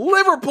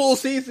 Liverpool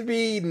seems to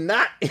be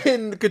not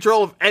in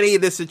control of any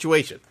of this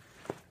situation.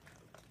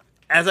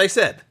 As I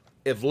said,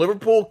 if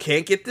Liverpool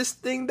can't get this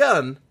thing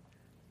done,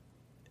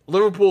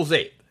 Liverpool's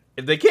 8th.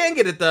 If they can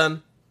get it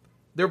done,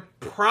 they're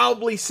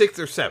probably 6th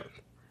or 7th.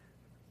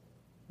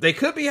 They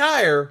could be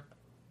higher,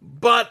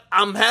 but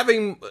I'm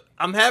having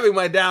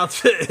my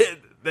doubts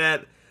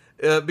that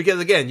because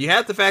again, you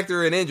have to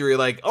factor in injury.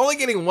 Like only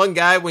getting one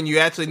guy when you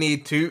actually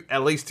need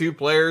at least two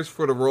players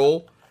for the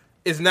role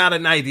is not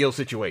an ideal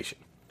situation.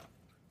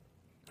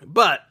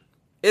 But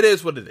it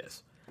is what it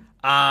is.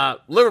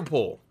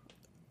 Liverpool.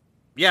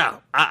 Yeah,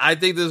 I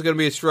think this is going to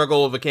be a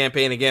struggle of a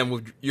campaign again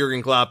with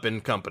Jurgen Klopp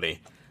and company.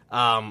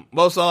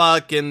 Mo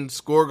Salah can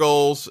score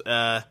goals.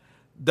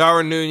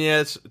 Darwin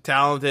Nunez,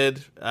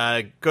 talented.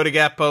 Cody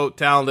Gakpo,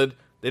 talented.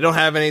 They don't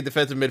have any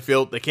defensive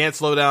midfield. They can't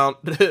slow down.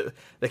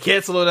 They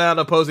can't slow down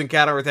opposing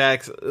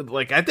counterattacks.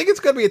 Like I think it's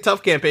going to be a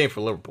tough campaign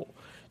for Liverpool.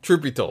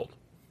 Truth be told.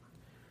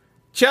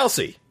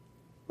 Chelsea.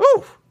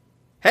 Woo.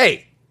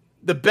 Hey,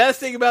 the best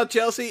thing about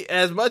Chelsea,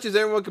 as much as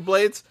everyone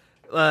complains,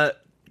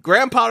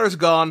 Graham Potter's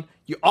gone.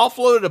 You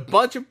offloaded a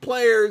bunch of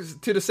players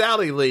to the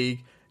Saudi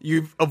League.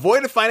 You've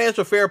avoided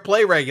financial fair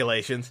play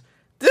regulations.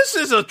 This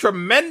is a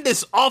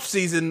tremendous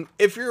offseason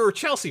if you're a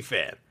Chelsea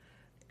fan.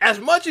 As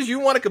much as you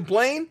want to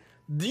complain,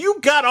 you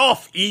got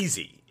off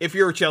easy if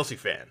you're a Chelsea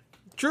fan.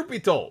 Truth be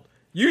told,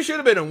 you should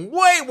have been in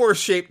way worse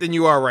shape than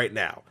you are right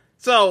now.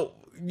 So,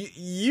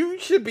 you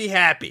should be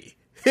happy,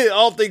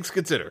 all things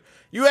considered.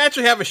 You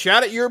actually have a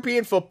shot at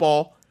European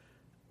football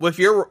with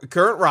your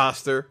current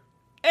roster.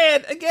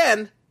 And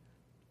again,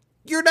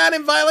 you're not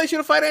in violation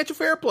of financial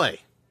fair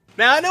play.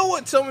 Now, I know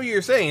what some of you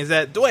are saying is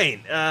that,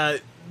 Dwayne,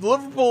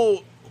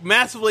 Liverpool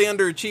massively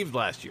underachieved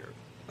last year.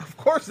 Of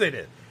course they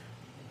did.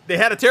 They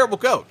had a terrible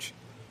coach.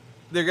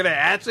 They're going to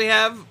actually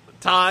have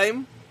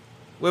time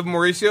with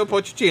Mauricio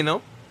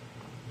Pochettino,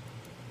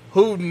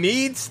 who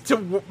needs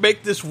to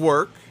make this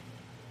work.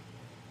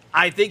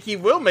 I think he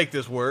will make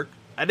this work.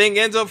 I think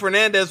Enzo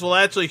Fernandez will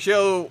actually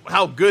show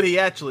how good he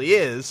actually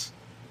is.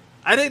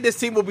 I think this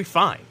team will be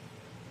fine.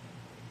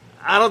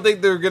 I don't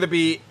think they're going to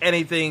be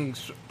anything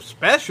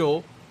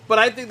special, but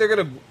I think they're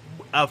going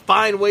to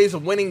find ways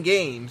of winning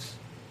games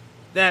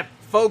that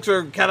folks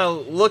are kind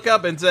of look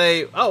up and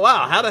say, oh,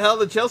 wow, how the hell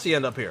did Chelsea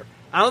end up here?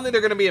 I don't think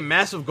they're going to be a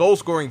massive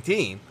goal-scoring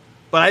team,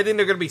 but I think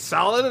they're going to be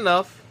solid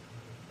enough,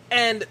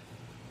 and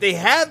they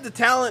have the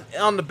talent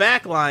on the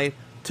back line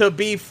to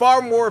be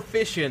far more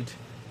efficient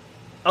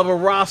of a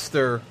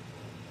roster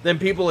than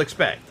people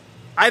expect.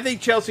 I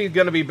think Chelsea is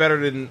going to be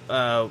better than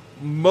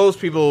most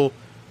people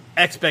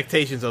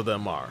expectations of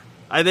them are.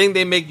 I think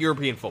they make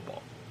European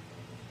football.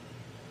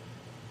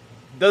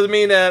 Doesn't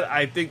mean that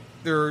I think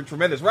they're a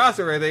tremendous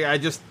roster or anything. I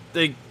just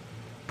think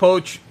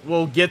Poch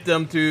will get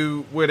them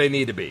to where they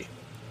need to be.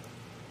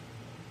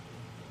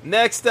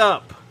 Next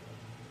up,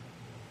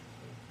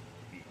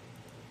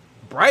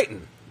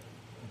 Brighton.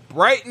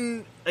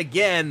 Brighton,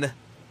 again,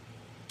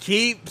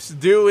 keeps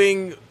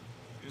doing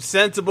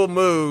sensible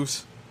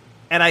moves,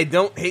 and I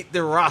don't hate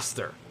their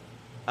roster.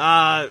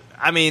 I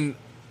mean,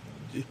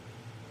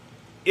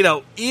 you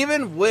know,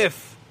 even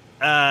with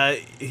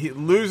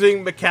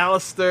losing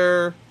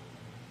McAllister,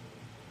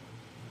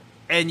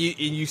 and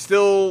you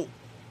still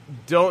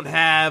don't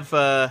have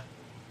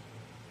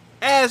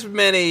as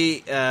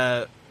many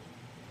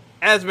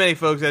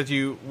folks as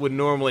you would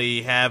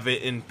normally have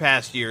in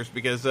past years,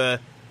 because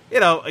you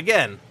know,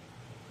 again,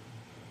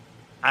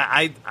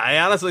 I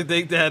honestly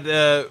think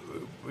that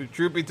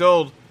truth be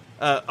told,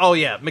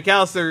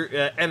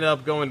 McAllister ended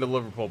up going to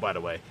Liverpool, by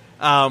the way,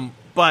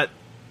 but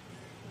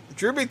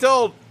truth be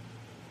told,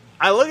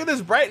 I look at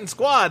this Brighton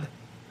squad,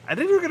 I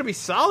think they're going to be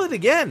solid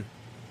again.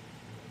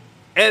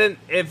 And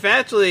if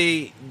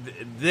actually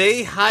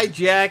they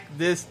hijack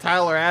this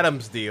Tyler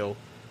Adams deal,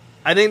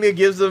 I think it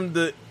gives them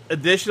the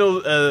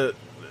additional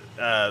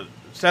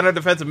center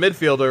defensive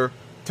midfielder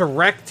to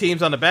wreck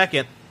teams on the back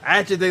end. I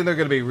actually think they're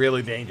going to be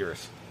really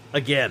dangerous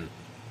again.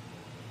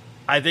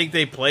 I think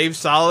they play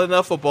solid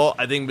enough football.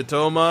 I think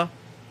Mitoma,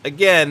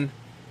 again,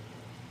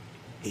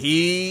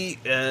 he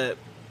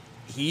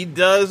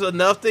does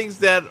enough things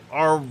that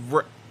are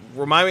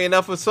remind me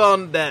enough of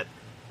Son that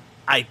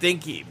I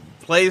think he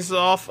plays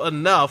off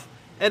enough.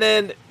 And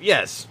then,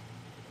 yes,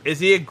 is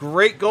he a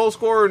great goal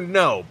scorer?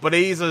 No, but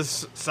he's a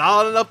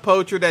solid enough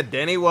poacher that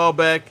Danny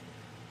Welbeck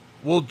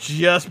will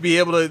just be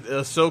able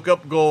to soak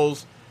up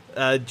goals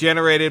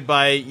generated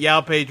by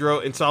Yao Pedro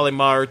and Solly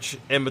March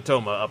and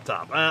Mitoma up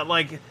top.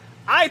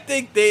 I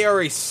think they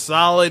are a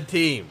solid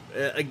team.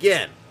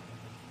 Again,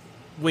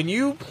 when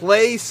you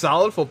play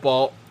solid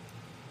football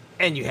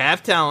and you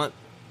have talent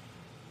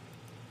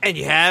and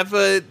you have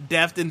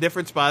depth in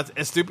different spots,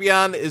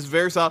 Estupiñán is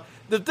very solid.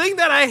 The thing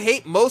that I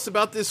hate most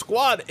about this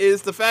squad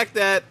is the fact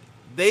that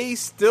they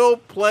still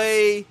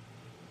play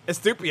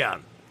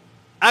Estupiñán.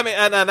 I mean,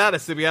 not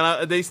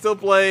Estupiñán. They still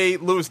play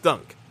Lewis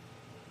Dunk,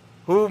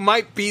 who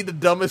might be the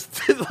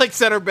dumbest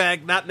center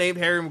back not named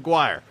Harry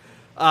Maguire.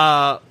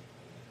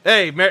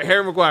 Hey,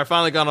 Harry Maguire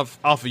finally gone off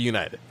of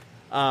United.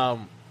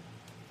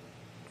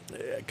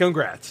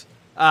 Congrats.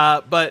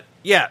 But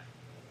yeah,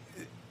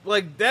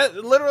 that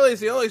literally is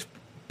the only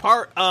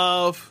part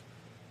of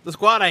the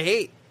squad I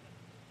hate.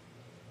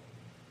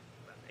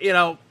 You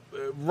know,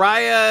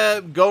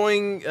 Raya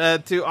going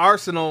to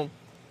Arsenal.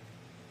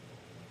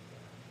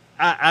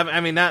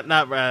 I mean, not.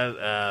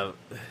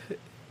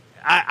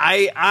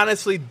 I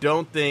honestly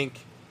don't think.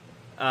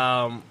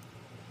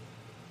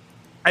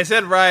 I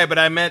said Raya, but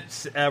I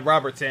meant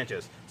Robert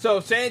Sanchez. So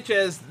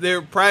Sanchez,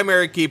 their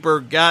primary keeper,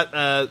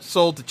 got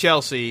sold to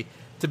Chelsea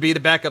to be the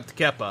backup to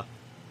Kepa.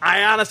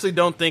 I honestly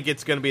don't think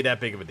it's going to be that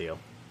big of a deal.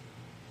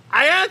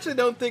 I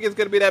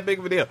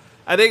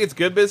think it's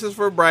good business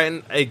for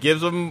Brighton. It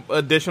gives them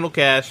additional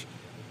cash.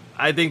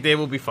 I think they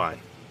will be fine.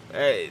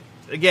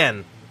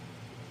 Again,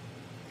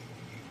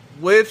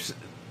 with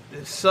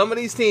some of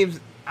these teams,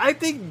 I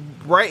think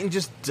Brighton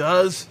just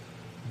does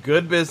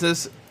good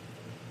business.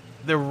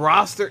 The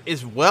roster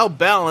is well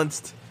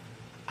balanced.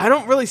 I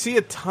don't really see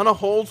a ton of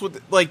holes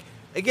with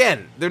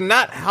again, they're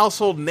not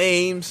household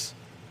names.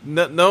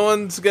 No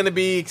one's going to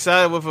be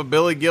excited with a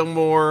Billy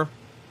Gilmore.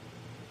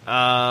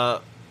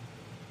 I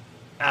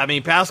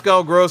mean,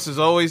 Pascal Gross is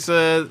always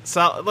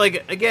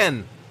solid.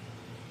 Again,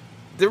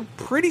 they're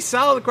pretty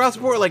solid across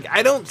the board.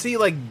 I don't see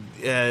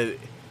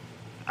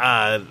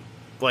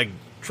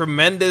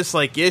tremendous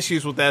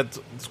issues with that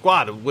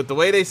squad. With the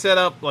way they set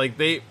up,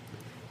 they're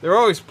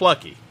always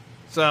plucky.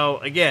 So,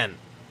 again,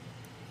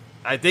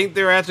 I think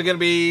they're actually going to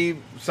be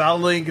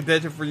solidly in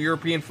contention for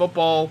European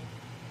football.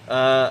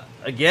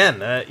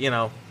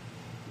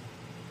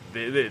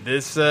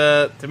 This,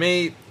 to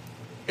me,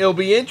 it'll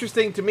be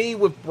interesting to me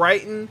with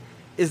Brighton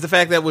is the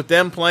fact that with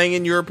them playing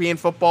in European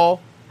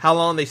football, how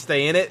long they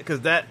stay in it,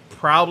 because that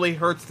probably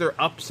hurts their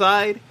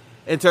upside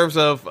in terms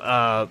of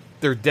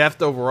their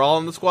depth overall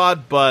in the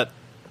squad. But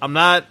I'm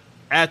not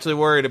actually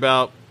worried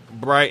about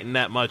Brighton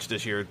that much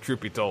this year,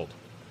 truth be told.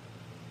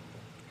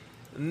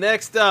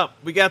 Next up,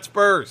 we got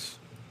Spurs.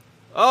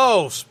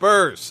 Oh,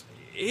 Spurs.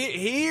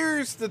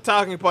 Here's the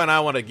talking point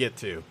I want to get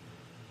to.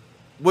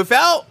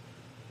 Without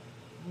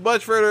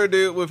much further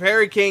ado, with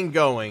Harry Kane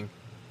going,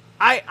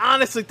 I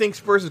honestly think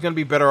Spurs is going to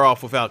be better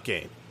off without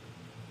Kane.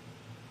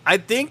 I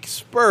think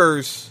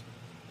Spurs,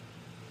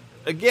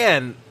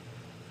 again,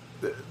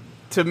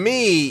 to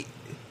me,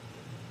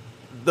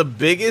 the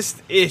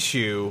biggest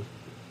issue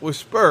with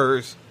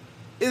Spurs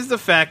is the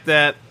fact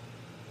that,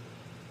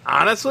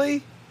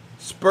 honestly,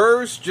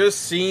 Spurs just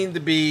seem to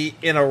be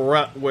in a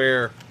rut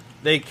where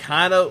they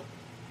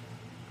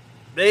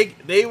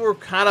were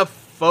kind of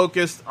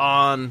focused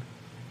on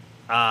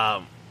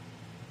a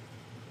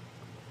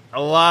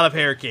lot of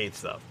Harry Kane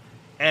stuff.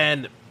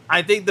 And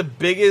I think the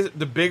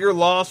bigger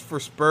loss for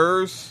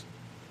Spurs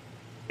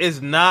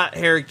is not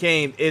Harry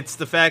Kane. It's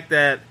the fact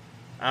that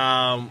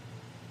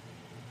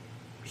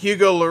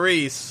Hugo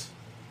Lloris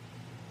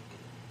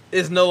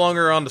is no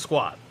longer on the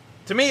squad.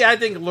 To me, I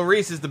think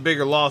Lloris is the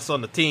bigger loss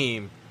on the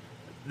team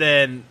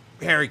than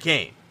Harry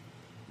Kane.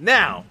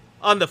 Now,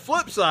 on the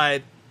flip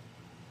side,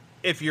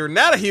 if you're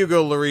not a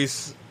Hugo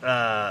Lloris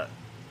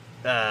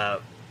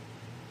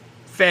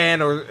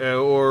fan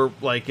or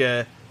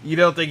you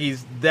don't think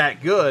he's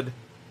that good,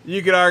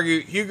 you could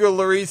argue Hugo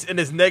Lloris and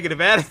his negative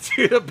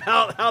attitude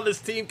about how this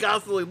team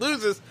constantly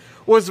loses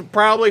was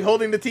probably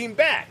holding the team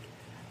back.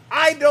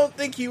 I don't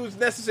think he was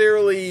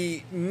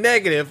necessarily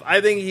negative.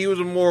 I think he was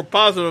a more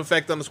positive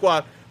effect on the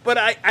squad. But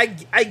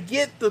I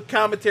get the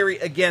commentary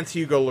against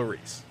Hugo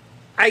Lloris.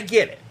 I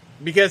get it.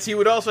 Because he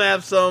would also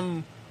have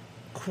some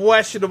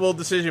questionable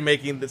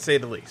decision-making, to say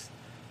the least.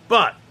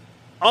 But,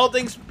 all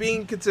things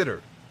being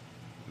considered,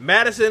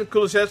 Madison,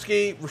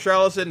 Kulusevski,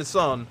 Richarlison, and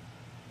Son,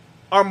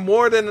 are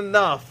more than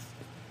enough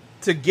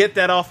to get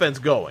that offense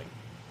going.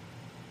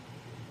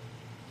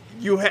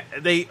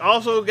 They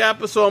also got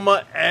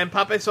Basoma and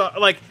Pape Sarr.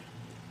 Like,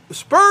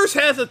 Spurs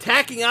has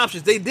attacking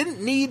options. They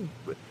didn't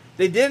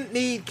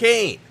need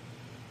Kane.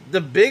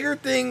 The bigger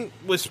thing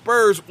with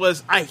Spurs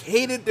was I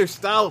hated their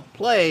style of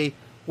play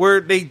where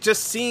they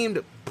just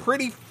seemed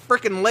pretty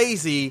freaking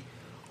lazy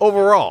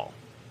overall.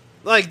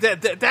 Like,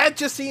 that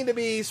just seemed to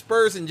be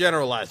Spurs in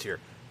general last year.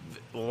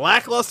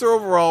 Lackluster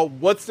overall.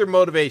 What's their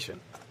motivation?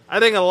 I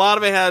think a lot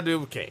of it had to do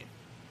with Kane.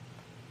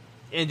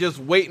 And just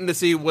waiting to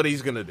see what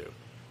he's going to do.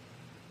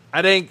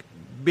 I think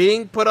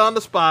being put on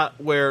the spot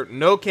where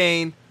no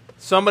Kane,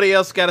 somebody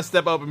else got to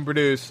step up and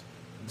produce,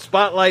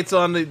 spotlights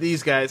on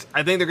these guys,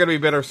 I think they're going to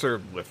be better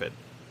served with it.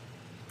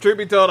 Truth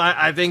be told,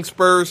 I think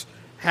Spurs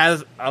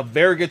has a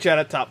very good shot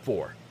at top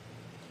 4.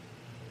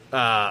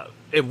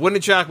 It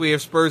wouldn't shock me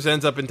if Spurs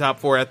ends up in top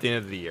 4 at the end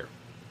of the year.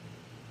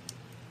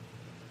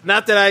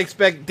 Not that I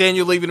expect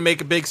Daniel Levy to make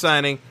a big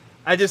signing.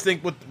 I just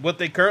think with what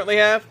they currently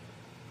have,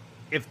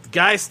 if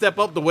guys step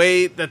up the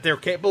way that they're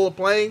capable of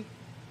playing,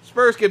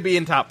 Spurs could be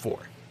in top 4.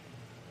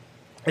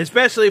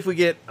 Especially if we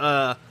get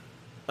a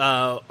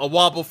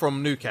wobble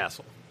from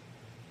Newcastle.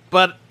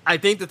 But I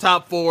think the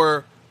top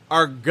 4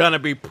 are going to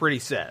be pretty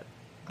set.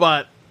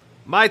 But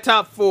my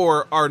top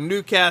 4 are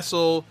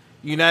Newcastle,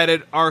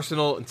 United,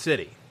 Arsenal, and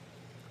City.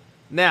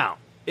 Now,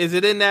 is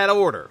it in that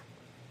order?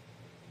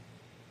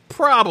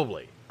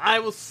 Probably. I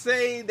will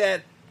say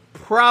that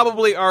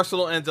probably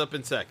Arsenal ends up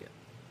in second.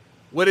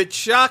 Would it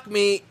shock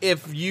me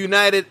if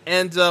United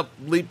ends up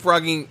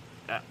leapfrogging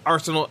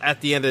Arsenal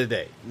at the end of the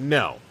day?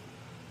 No.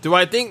 Do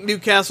I think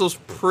Newcastle's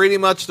pretty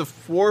much the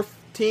 4th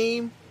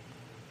team?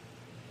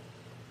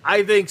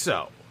 I think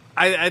so.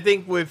 I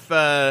think with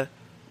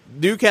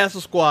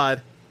Newcastle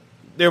squad,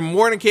 they're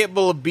more than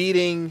capable of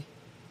beating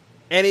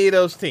any of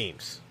those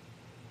teams.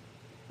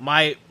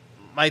 My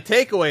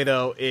takeaway,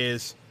 though,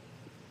 is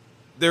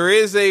there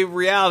is a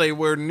reality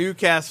where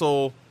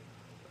Newcastle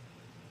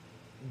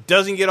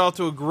doesn't get off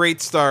to a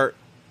great start,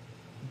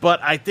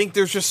 but I think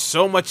there's just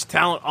so much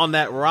talent on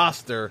that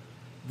roster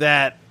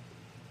that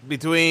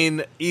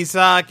between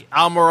Isak,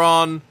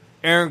 Almiron,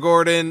 Aaron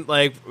Gordon,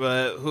 like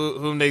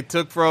whom they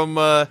took from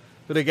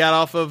who they got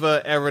off of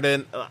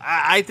Everton,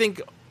 I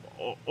think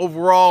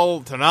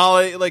overall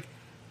Tonali, like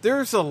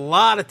there's a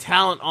lot of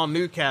talent on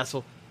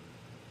Newcastle.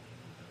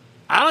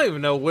 I don't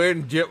even know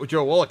when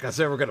Joe Willock is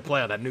ever going to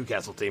play on that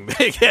Newcastle team.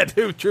 Yeah,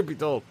 dude, truth be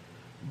told.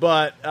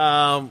 But,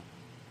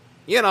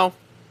 you know,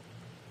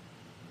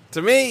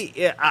 to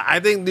me,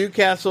 I think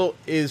Newcastle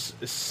is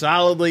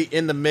solidly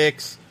in the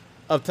mix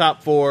of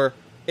top 4.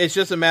 It's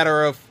just a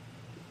matter of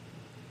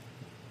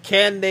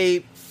can they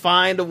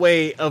find a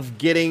way of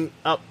getting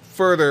up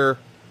further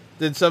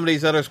than some of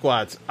these other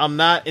squads. I'm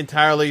not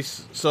entirely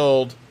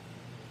sold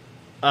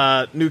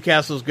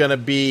Newcastle's going to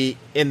be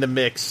in the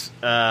mix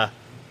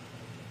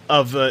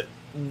of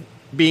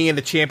being in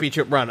the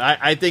championship run.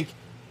 I think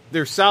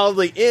they're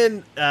solidly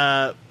in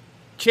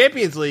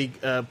Champions League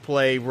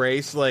play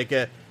race. Like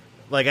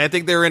I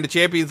think they're in the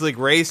Champions League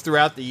race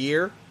throughout the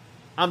year.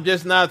 I'm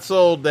just not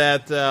sold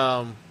that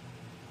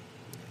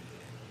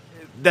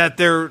that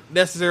they're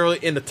necessarily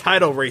in the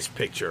title race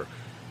picture.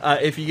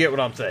 If you get what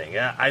I'm saying,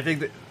 I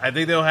think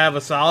they'll have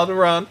a solid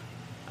run.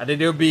 I think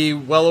they'll be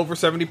well over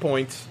 70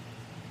 points,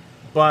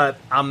 but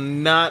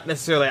I'm not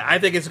necessarily. I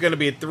think it's going to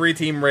be a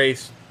 3-team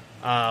race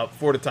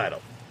for the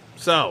title.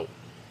 So,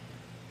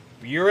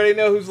 you already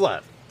know who's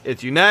left.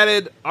 It's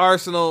United,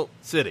 Arsenal,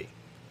 City.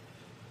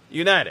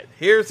 United.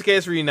 Here's the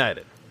case for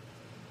United.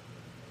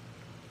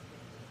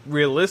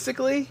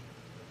 Realistically,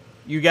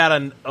 you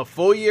got a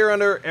full year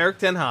under Erik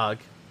ten Hag.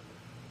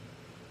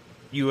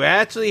 You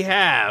actually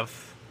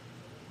have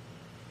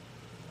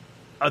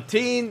a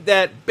team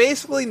that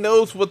basically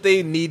knows what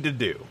they need to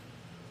do.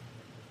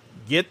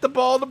 Get the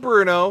ball to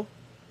Bruno.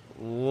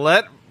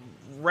 Let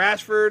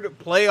Rashford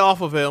play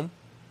off of him.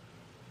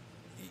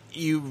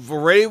 You've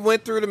already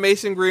went through the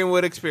Mason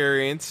Greenwood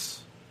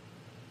experience.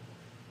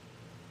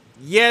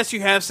 Yes,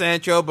 you have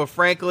Sancho, but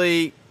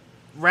frankly,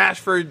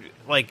 Rashford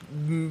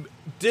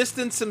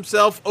distanced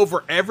himself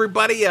over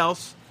everybody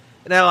else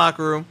in that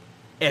locker room.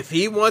 If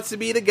he wants to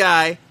be the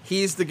guy,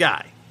 he's the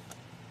guy.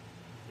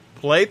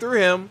 Play through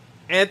him.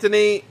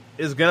 Anthony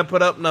is going to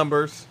put up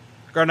numbers.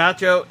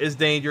 Garnacho is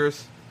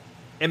dangerous.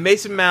 And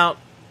Mason Mount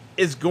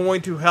is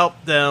going to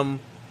help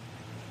them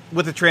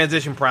with the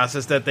transition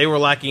process that they were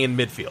lacking in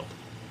midfield.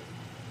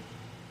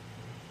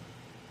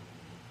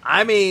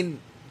 I mean,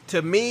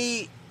 to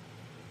me,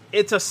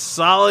 it's a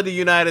solid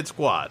United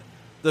squad.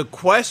 The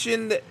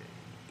question that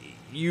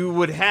you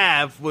would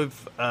have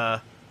with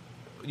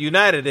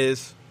United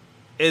is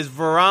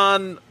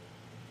Varane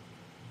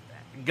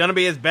going to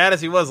be as bad as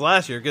he was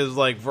last year? Because,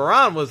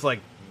 Varane was,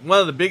 one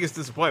of the biggest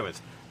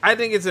disappointments. I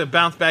think it's a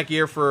bounce-back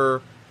year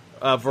for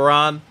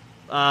Varane.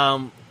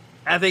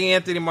 I think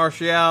Anthony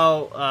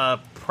Martial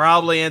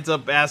probably ends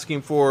up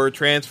asking for a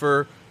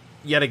transfer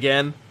yet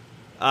again.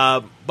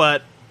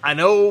 But I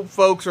know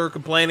folks are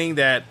complaining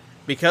that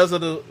because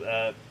of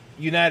the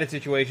United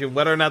situation,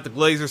 whether or not the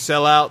Glazers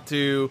sell out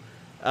to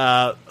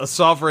a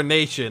sovereign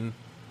nation,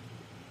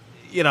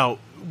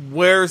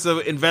 where's the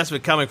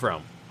investment coming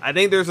from? I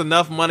think there's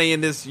enough money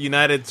in this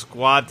United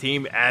squad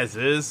team as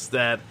is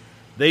that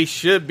they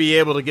should be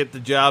able to get the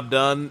job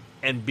done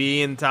and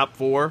be in top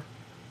 4.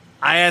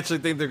 I actually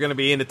think they're going to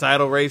be in the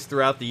title race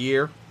throughout the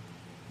year.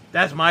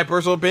 That's my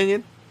personal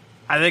opinion.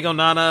 I think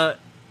Onana,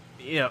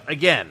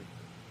 again,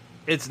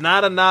 it's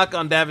not a knock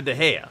on David De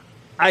Gea.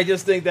 I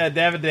just think that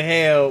David De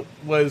Gea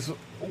was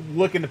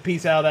looking to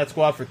piece out that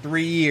squad for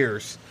 3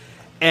 years.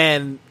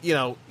 And,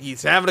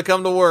 he's having to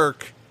come to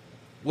work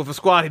with a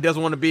squad he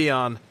doesn't want to be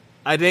on.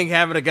 I think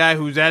having a guy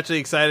who's actually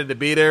excited to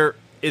be there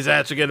is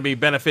actually going to be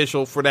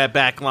beneficial for that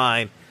back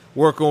line,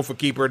 working for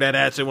keeper that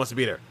actually wants to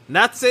be there.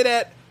 Not to say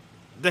that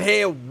De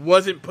Gea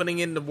wasn't putting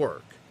in the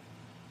work.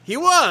 He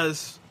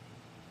was.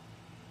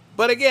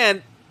 But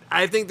again,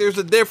 I think there's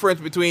a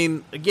difference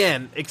between,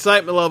 again,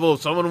 excitement level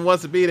of someone who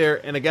wants to be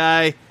there and a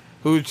guy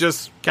who's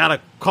just kind of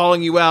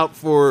calling you out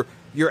for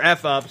your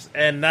F-ups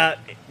and not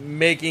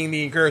making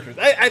the encouragement.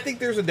 I think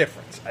there's a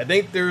difference. I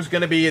think there's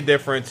going to be a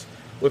difference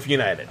with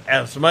United,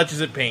 as much as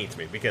it pains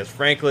me, because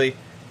frankly,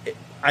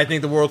 I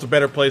think the world's a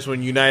better place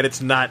when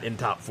United's not in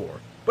top 4.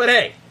 But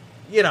hey,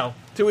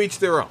 to each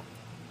their own.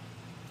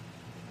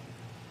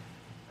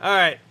 All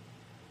right.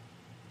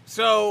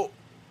 So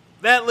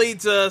that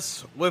leads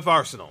us with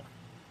Arsenal.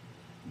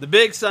 The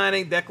big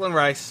signing, Declan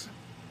Rice.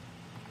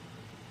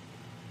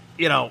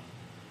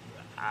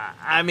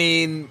 I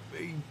mean,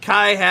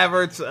 Kai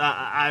Havertz,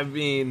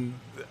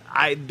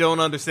 I don't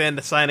understand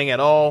the signing at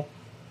all.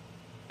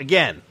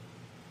 Again,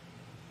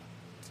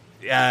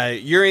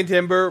 Jurrien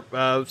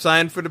Timber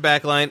signed for the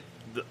backline.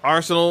 The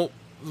Arsenal's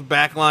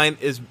backline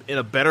is in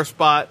a better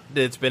spot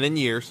than it's been in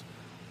years.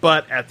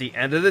 But at the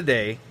end of the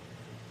day,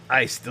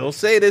 I still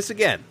say this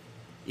again.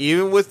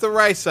 Even with the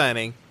Rice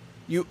signing,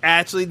 you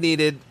actually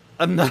needed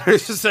another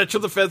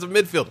central defensive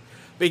midfielder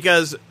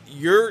because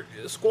your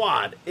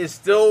squad is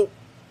still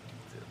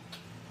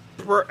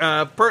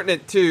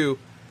pertinent to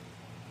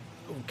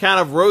kind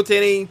of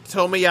rotating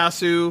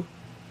Tomiyasu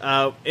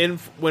in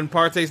when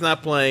Partey's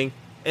not playing,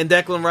 and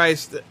Declan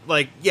Rice.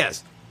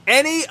 Yes,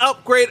 any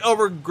upgrade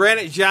over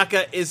Granit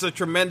Xhaka is a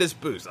tremendous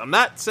boost. I'm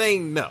not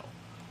saying no,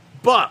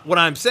 but what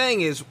I'm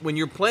saying is when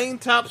you're playing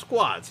top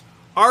squads,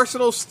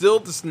 Arsenal still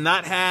does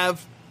not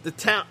have the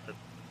talent,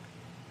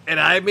 and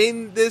I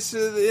mean this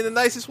in the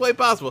nicest way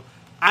possible.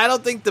 I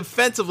don't think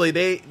defensively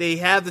they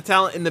have the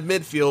talent in the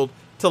midfield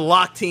to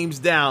lock teams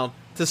down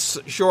to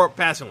shore up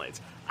passing lanes.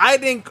 I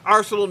think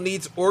Arsenal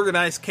needs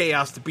organized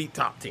chaos to beat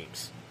top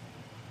teams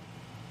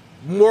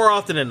more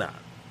often than not.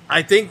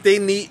 I think they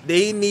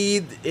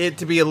need it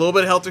to be a little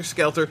bit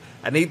helter-skelter.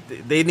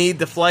 They need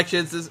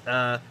deflections.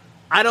 I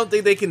don't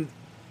think they can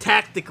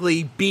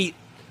tactically beat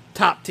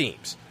top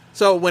teams.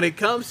 So when it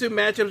comes to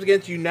matchups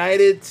against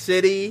United,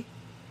 City,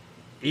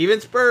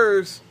 even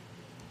Spurs,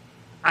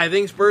 I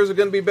think Spurs are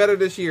going to be better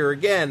this year.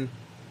 Again,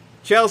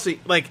 Chelsea,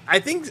 I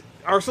think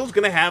Arsenal's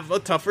going to have a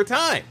tougher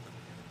time.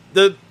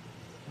 The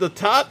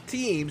top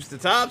teams, the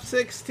top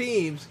 6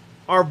 teams,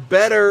 are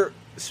better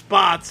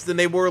spots than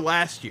they were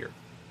last year.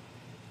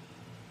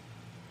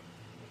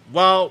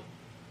 While,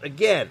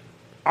 again,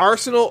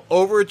 Arsenal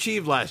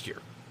overachieved last year.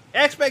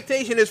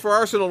 Expectation is for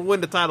Arsenal to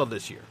win the title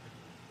this year.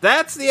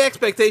 That's the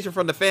expectation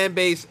from the fan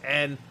base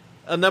and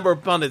a number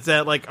of pundits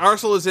that,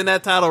 Arsenal is in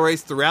that title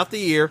race throughout the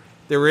year.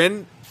 They're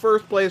in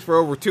first place for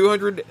over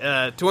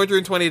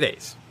 220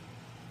 days.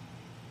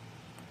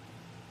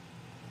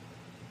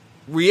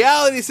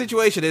 Reality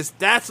situation is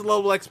that's the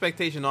level of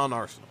expectation on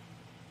Arsenal.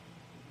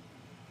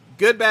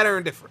 Good, bad, or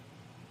indifferent.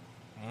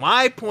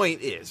 My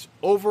point is,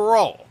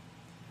 overall,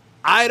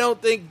 I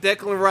don't think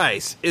Declan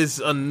Rice is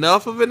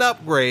enough of an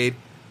upgrade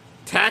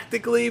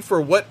tactically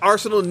for what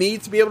Arsenal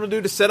needs to be able to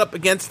do to set up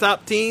against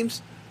top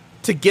teams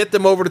to get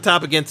them over the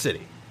top against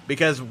City.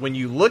 Because when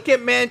you look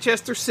at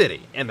Manchester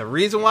City, and the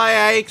reason why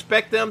I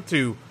expect them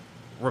to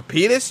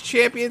repeat as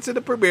champions in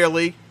the Premier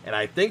League, and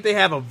I think they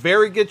have a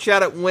very good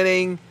shot at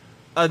winning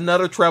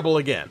another treble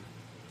again.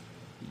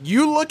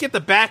 You look at the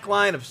back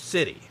line of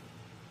City.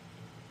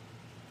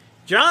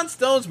 John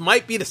Stones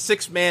might be the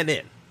 6th man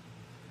in.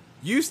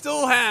 You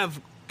still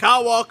have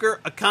Kyle Walker,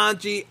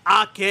 Akanji,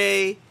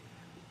 Ake,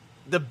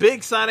 the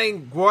big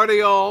signing,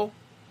 Guardiola,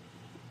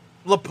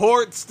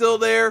 Laporte's still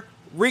there,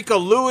 Rico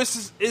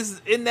Lewis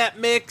is in that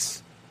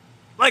mix.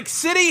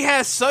 City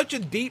has such a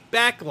deep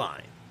back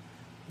line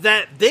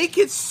that they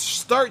could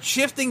start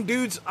shifting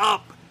dudes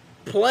up,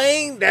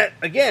 playing that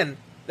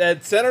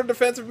center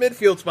defensive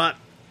midfield spot,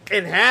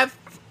 and have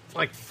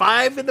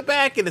 5 in the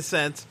back in a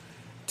sense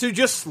to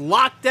just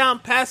lock down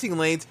passing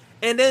lanes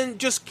and then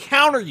just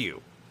counter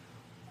you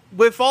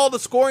with all the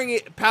scoring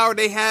power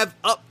they have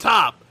up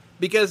top.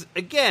 Because,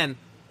 again,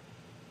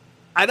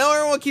 I know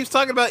everyone keeps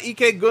talking about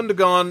Ike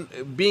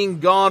Gundogan being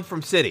gone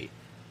from City.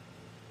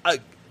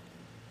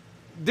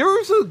 There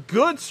was a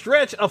good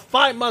stretch of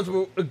 5 months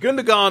where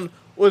Gundogan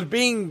was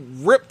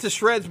being ripped to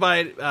shreds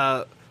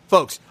by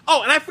folks.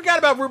 Oh, and I forgot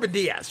about Ruben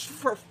Diaz.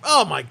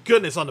 Oh, my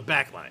goodness, on the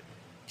back line.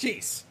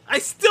 Jeez. I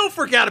still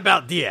forgot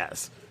about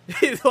Diaz.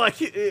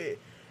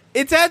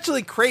 It's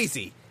actually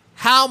crazy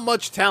how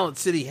much talent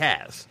City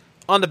has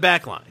on the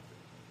back line.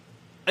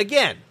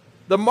 Again,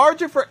 the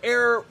margin for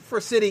error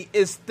for City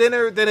is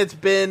thinner than it's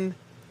been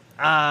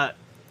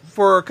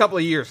for a couple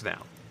of years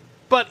now.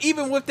 But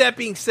even with that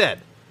being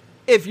said,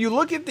 if you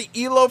look at the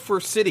ELO for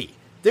City,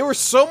 they were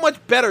so much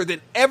better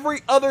than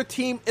every other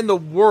team in the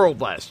world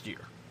last year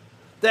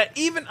that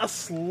even a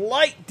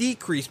slight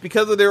decrease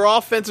because of their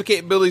offensive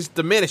capabilities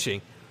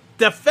diminishing,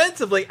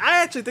 defensively,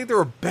 I actually think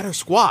they're a better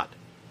squad.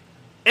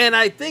 And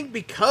I think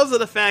because of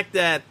the fact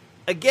that,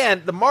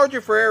 again, the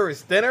margin for error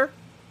is thinner,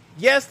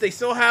 yes, they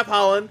still have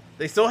Holland,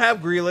 they still have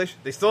Grealish,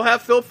 they still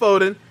have Phil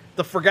Foden,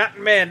 the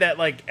forgotten man that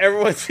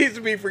everyone seems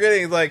to be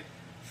forgetting. Is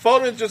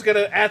Foden's just going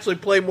to actually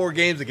play more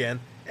games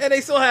again, and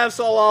they still have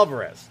Saul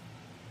Alvarez.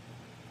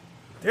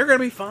 They're going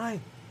to be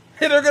fine.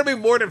 They're going to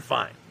be more than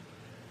fine.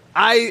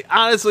 I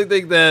honestly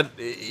think that,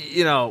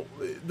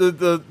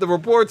 the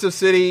reports of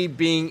City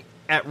being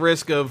at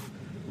risk of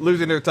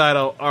losing their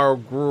title are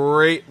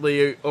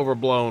greatly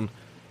overblown.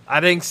 I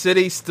think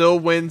City still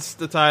wins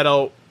the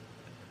title,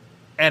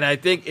 and I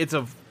think it's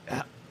a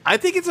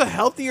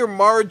healthier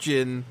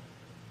margin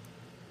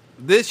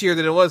this year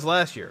than it was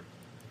last year.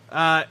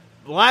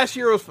 Last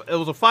year it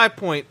was a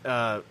 5-point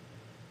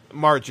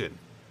margin.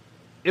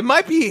 It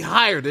might be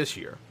higher this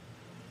year.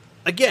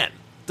 Again,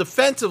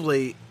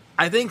 defensively,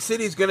 I think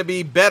City's going to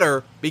be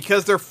better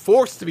because they're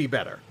forced to be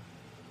better.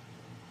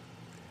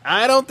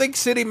 I don't think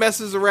City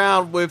messes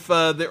around with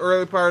the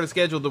early part of the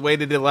schedule the way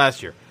they did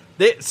last year.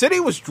 City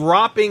was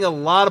dropping a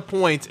lot of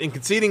points and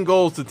conceding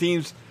goals to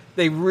teams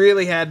they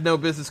really had no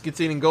business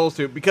conceding goals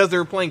to because they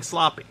were playing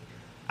sloppy.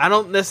 I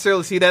don't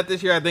necessarily see that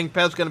this year. I think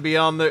Pep's going to be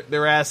on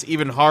their ass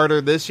even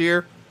harder this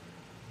year,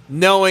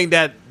 knowing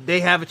that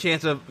they have a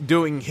chance of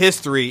doing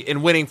history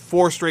and winning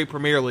 4 straight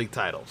Premier League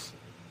titles.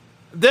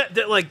 That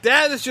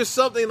is just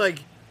something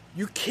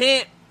you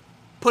can't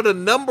put a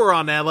number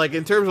on that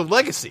in terms of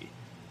legacy.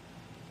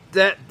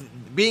 That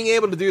being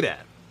able to do that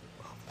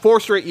 4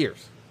 straight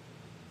years.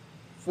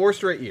 4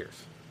 straight years.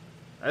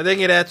 I think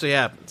it actually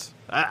happens.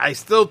 I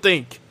still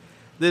think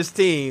this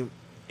team,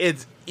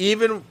 it's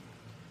even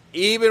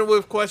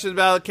with questions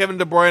about Kevin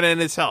De Bruyne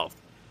and his health.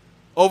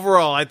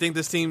 Overall, I think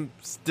this team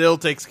still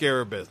takes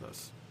care of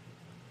business.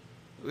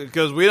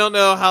 Because we don't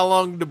know how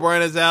long De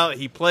Bruyne is out.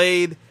 He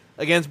played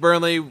against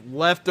Burnley,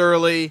 left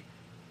early.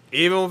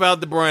 Even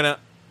without De Bruyne,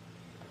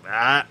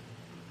 I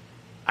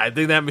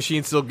think that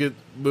machine still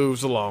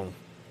moves along.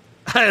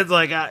 It's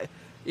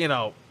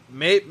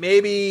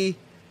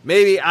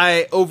maybe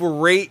I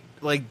overrate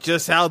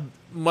just how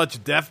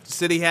much depth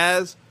City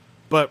has,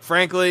 but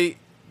frankly,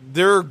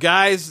 there are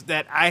guys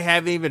that I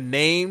haven't even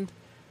named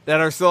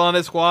that are still on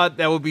this squad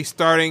that will be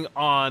starting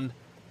on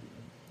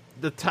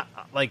the top,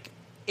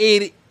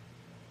 80,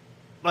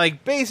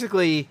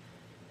 basically.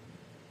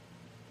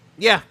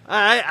 Yeah,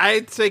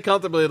 I'd say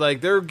comfortably,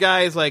 there are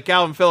guys like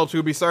Calvin Phillips who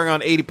will be starting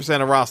on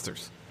 80% of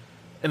rosters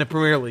in the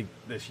Premier League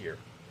this year.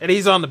 And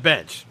he's on the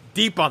bench,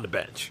 deep on the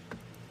bench.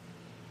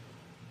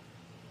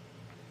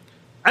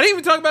 I didn't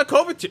even talk about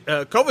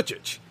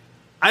Kovacic.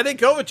 I think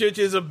Kovacic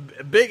is a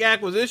big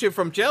acquisition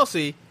from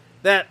Chelsea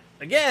that,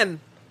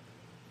 again,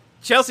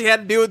 Chelsea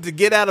had to do it to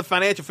get out of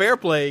financial fair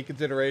play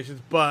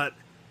considerations, but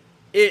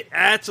it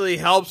actually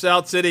helps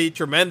out City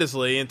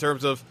tremendously in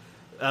terms of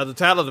the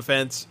title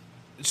defense.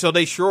 So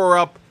they shore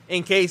up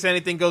in case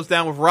anything goes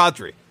down with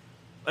Rodri.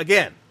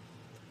 Again,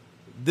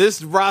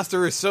 this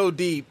roster is so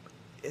deep.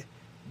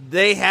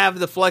 They have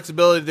the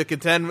flexibility to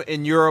contend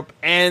in Europe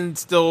and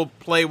still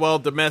play well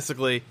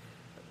domestically.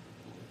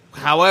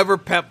 However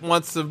Pep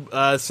wants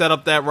to set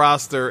up that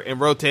roster and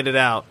rotate it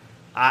out,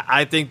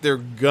 I think they're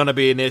going to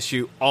be an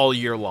issue all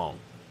year long.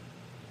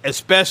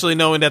 Especially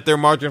knowing that their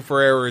margin for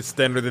error is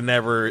thinner than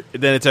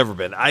it's ever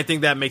been. I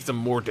think that makes them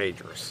more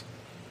dangerous.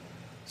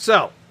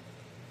 So,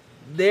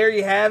 there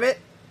you have it.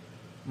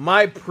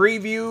 My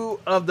preview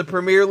of the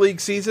Premier League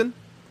season.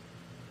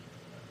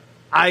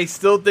 I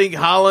still think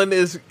Haaland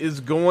is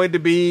going to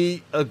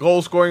be a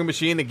goal-scoring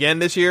machine again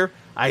this year.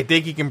 I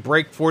think he can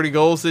break 40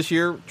 goals this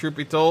year, truth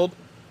be told.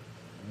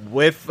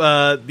 With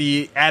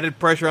the added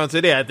pressure on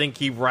City, I think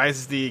he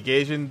rises to the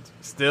occasion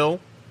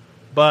still.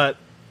 But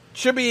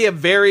should be a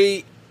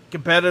very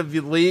competitive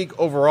league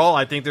overall.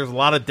 I think there's a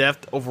lot of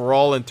depth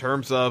overall in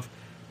terms of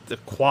the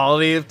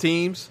quality of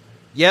teams.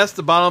 Yes,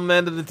 the bottom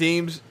end of the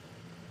teams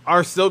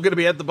are still going to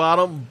be at the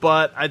bottom,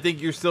 but I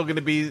think you're still going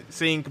to be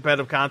seeing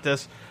competitive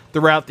contests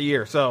throughout the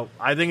year. So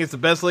I think it's the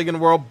best league in the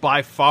world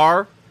by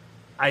far.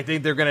 I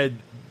think they're going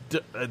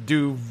to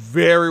do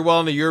very well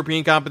in the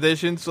European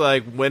competitions,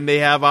 when they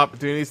have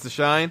opportunities to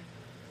shine.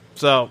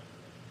 So,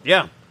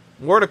 yeah,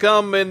 more to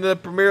come in the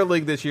Premier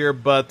League this year,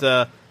 but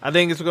I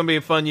think it's going to be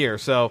a fun year.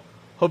 So,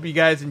 hope you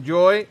guys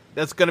enjoy.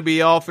 That's going to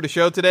be all for the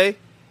show today.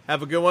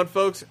 Have a good one,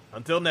 folks.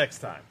 Until next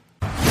time.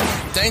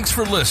 Thanks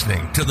for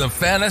listening to the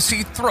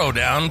Fantasy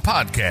Throwdown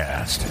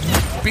Podcast.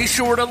 Be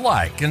sure to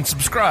like and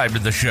subscribe to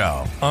the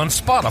show on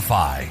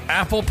Spotify,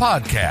 Apple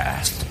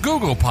Podcast,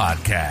 Google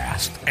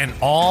Podcast, and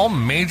all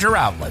major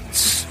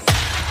outlets.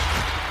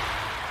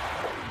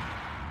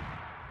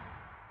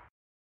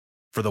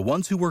 For the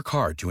ones who work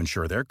hard to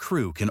ensure their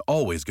crew can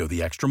always go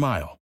the extra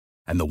mile,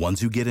 and the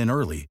ones who get in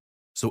early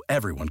so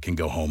everyone can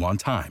go home on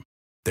time,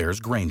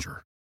 there's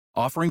Grainger,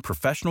 offering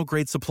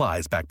professional-grade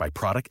supplies backed by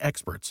product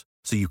experts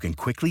so you can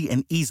quickly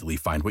and easily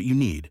find what you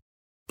need.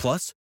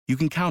 Plus, you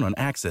can count on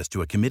access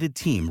to a committed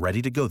team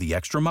ready to go the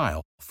extra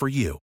mile for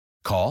you.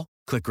 Call,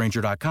 click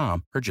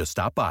Grainger.com, or just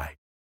stop by.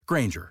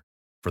 Grainger,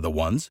 for the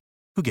ones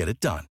who get it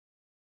done.